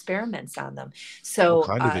scientific experiments on them. So what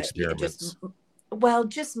kind of experiments?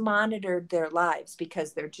 Just monitored their lives,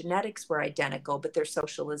 because their genetics were identical, but their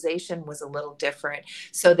socialization was a little different.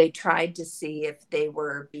 So they tried to see if they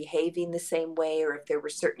were behaving the same way, or if there were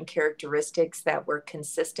certain characteristics that were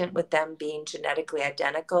consistent with them being genetically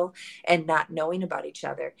identical and not knowing about each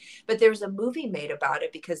other. But there was a movie made about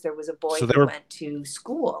it, because there was a boy who went to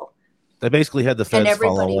school. They basically had the feds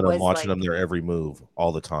following them, watching like, them their every move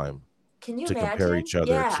all the time. Can you to imagine? Compare each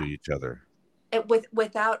other to each other?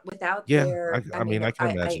 Without yeah, their, I can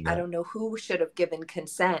imagine that. I don't know who should have given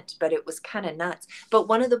consent, but it was kind of nuts. But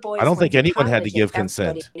one of the boys, I don't think anyone had to give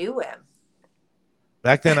consent. Knew him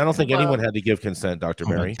back then. I don't think anyone had to give consent, Dr.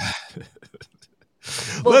 Mary.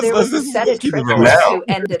 Well, there was a set of triplets who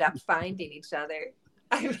ended up finding each other.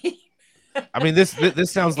 I mean, this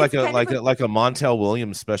sounds like a Montel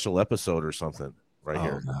Williams special episode or something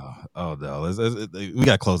here. Oh no! We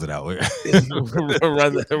gotta close it out. run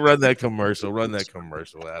that commercial. Run that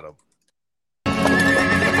commercial, Adam.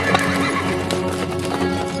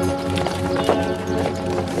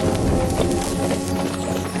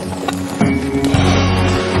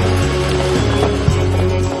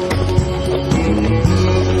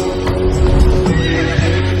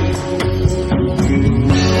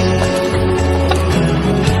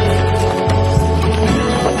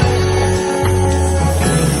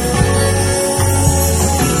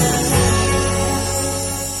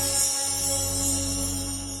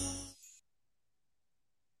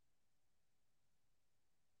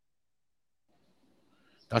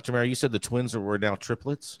 Dr. Mary, you said the twins were now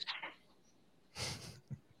triplets?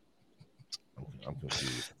 I'm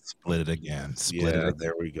confused. Split it again.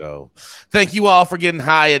 There we go. Thank you all for getting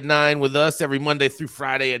high at 9 with us every Monday through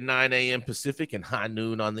Friday at 9 a.m. Pacific and high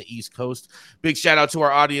noon on the East Coast. Big shout out to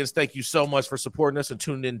our audience. Thank you so much for supporting us and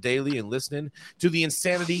tuning in daily and listening to the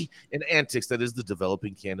insanity and antics that is the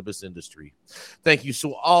developing cannabis industry. Thank you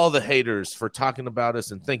to all the haters for talking about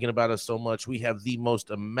us and thinking about us so much. We have the most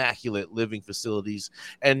immaculate living facilities.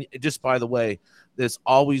 And just by the way, that's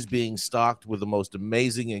always being stocked with the most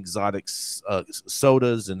amazing exotic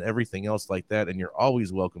sodas and everything else like that. And you're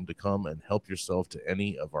always welcome to come and help yourself to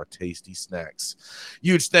any of our tasty snacks.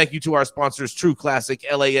 Huge thank you to our sponsors, True Classic,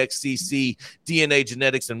 LAXCC, DNA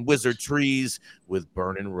Genetics, and Wizard Trees with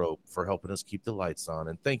Burning Rope for helping us keep the lights on.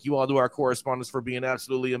 And thank you all to our correspondents for being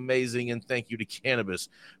absolutely amazing. And thank you to Cannabis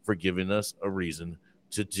for giving us a reason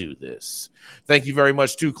to do this. Thank you very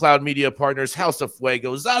much to Cloud Media Partners, House of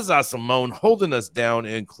Fuego, Zaza Simone holding us down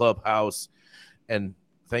in Clubhouse, and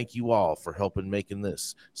thank you all for helping making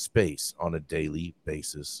this space on a daily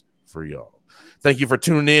basis for y'all. Thank you for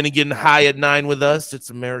tuning in and getting high at 9 with us. It's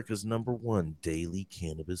America's #1 daily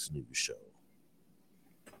cannabis news show.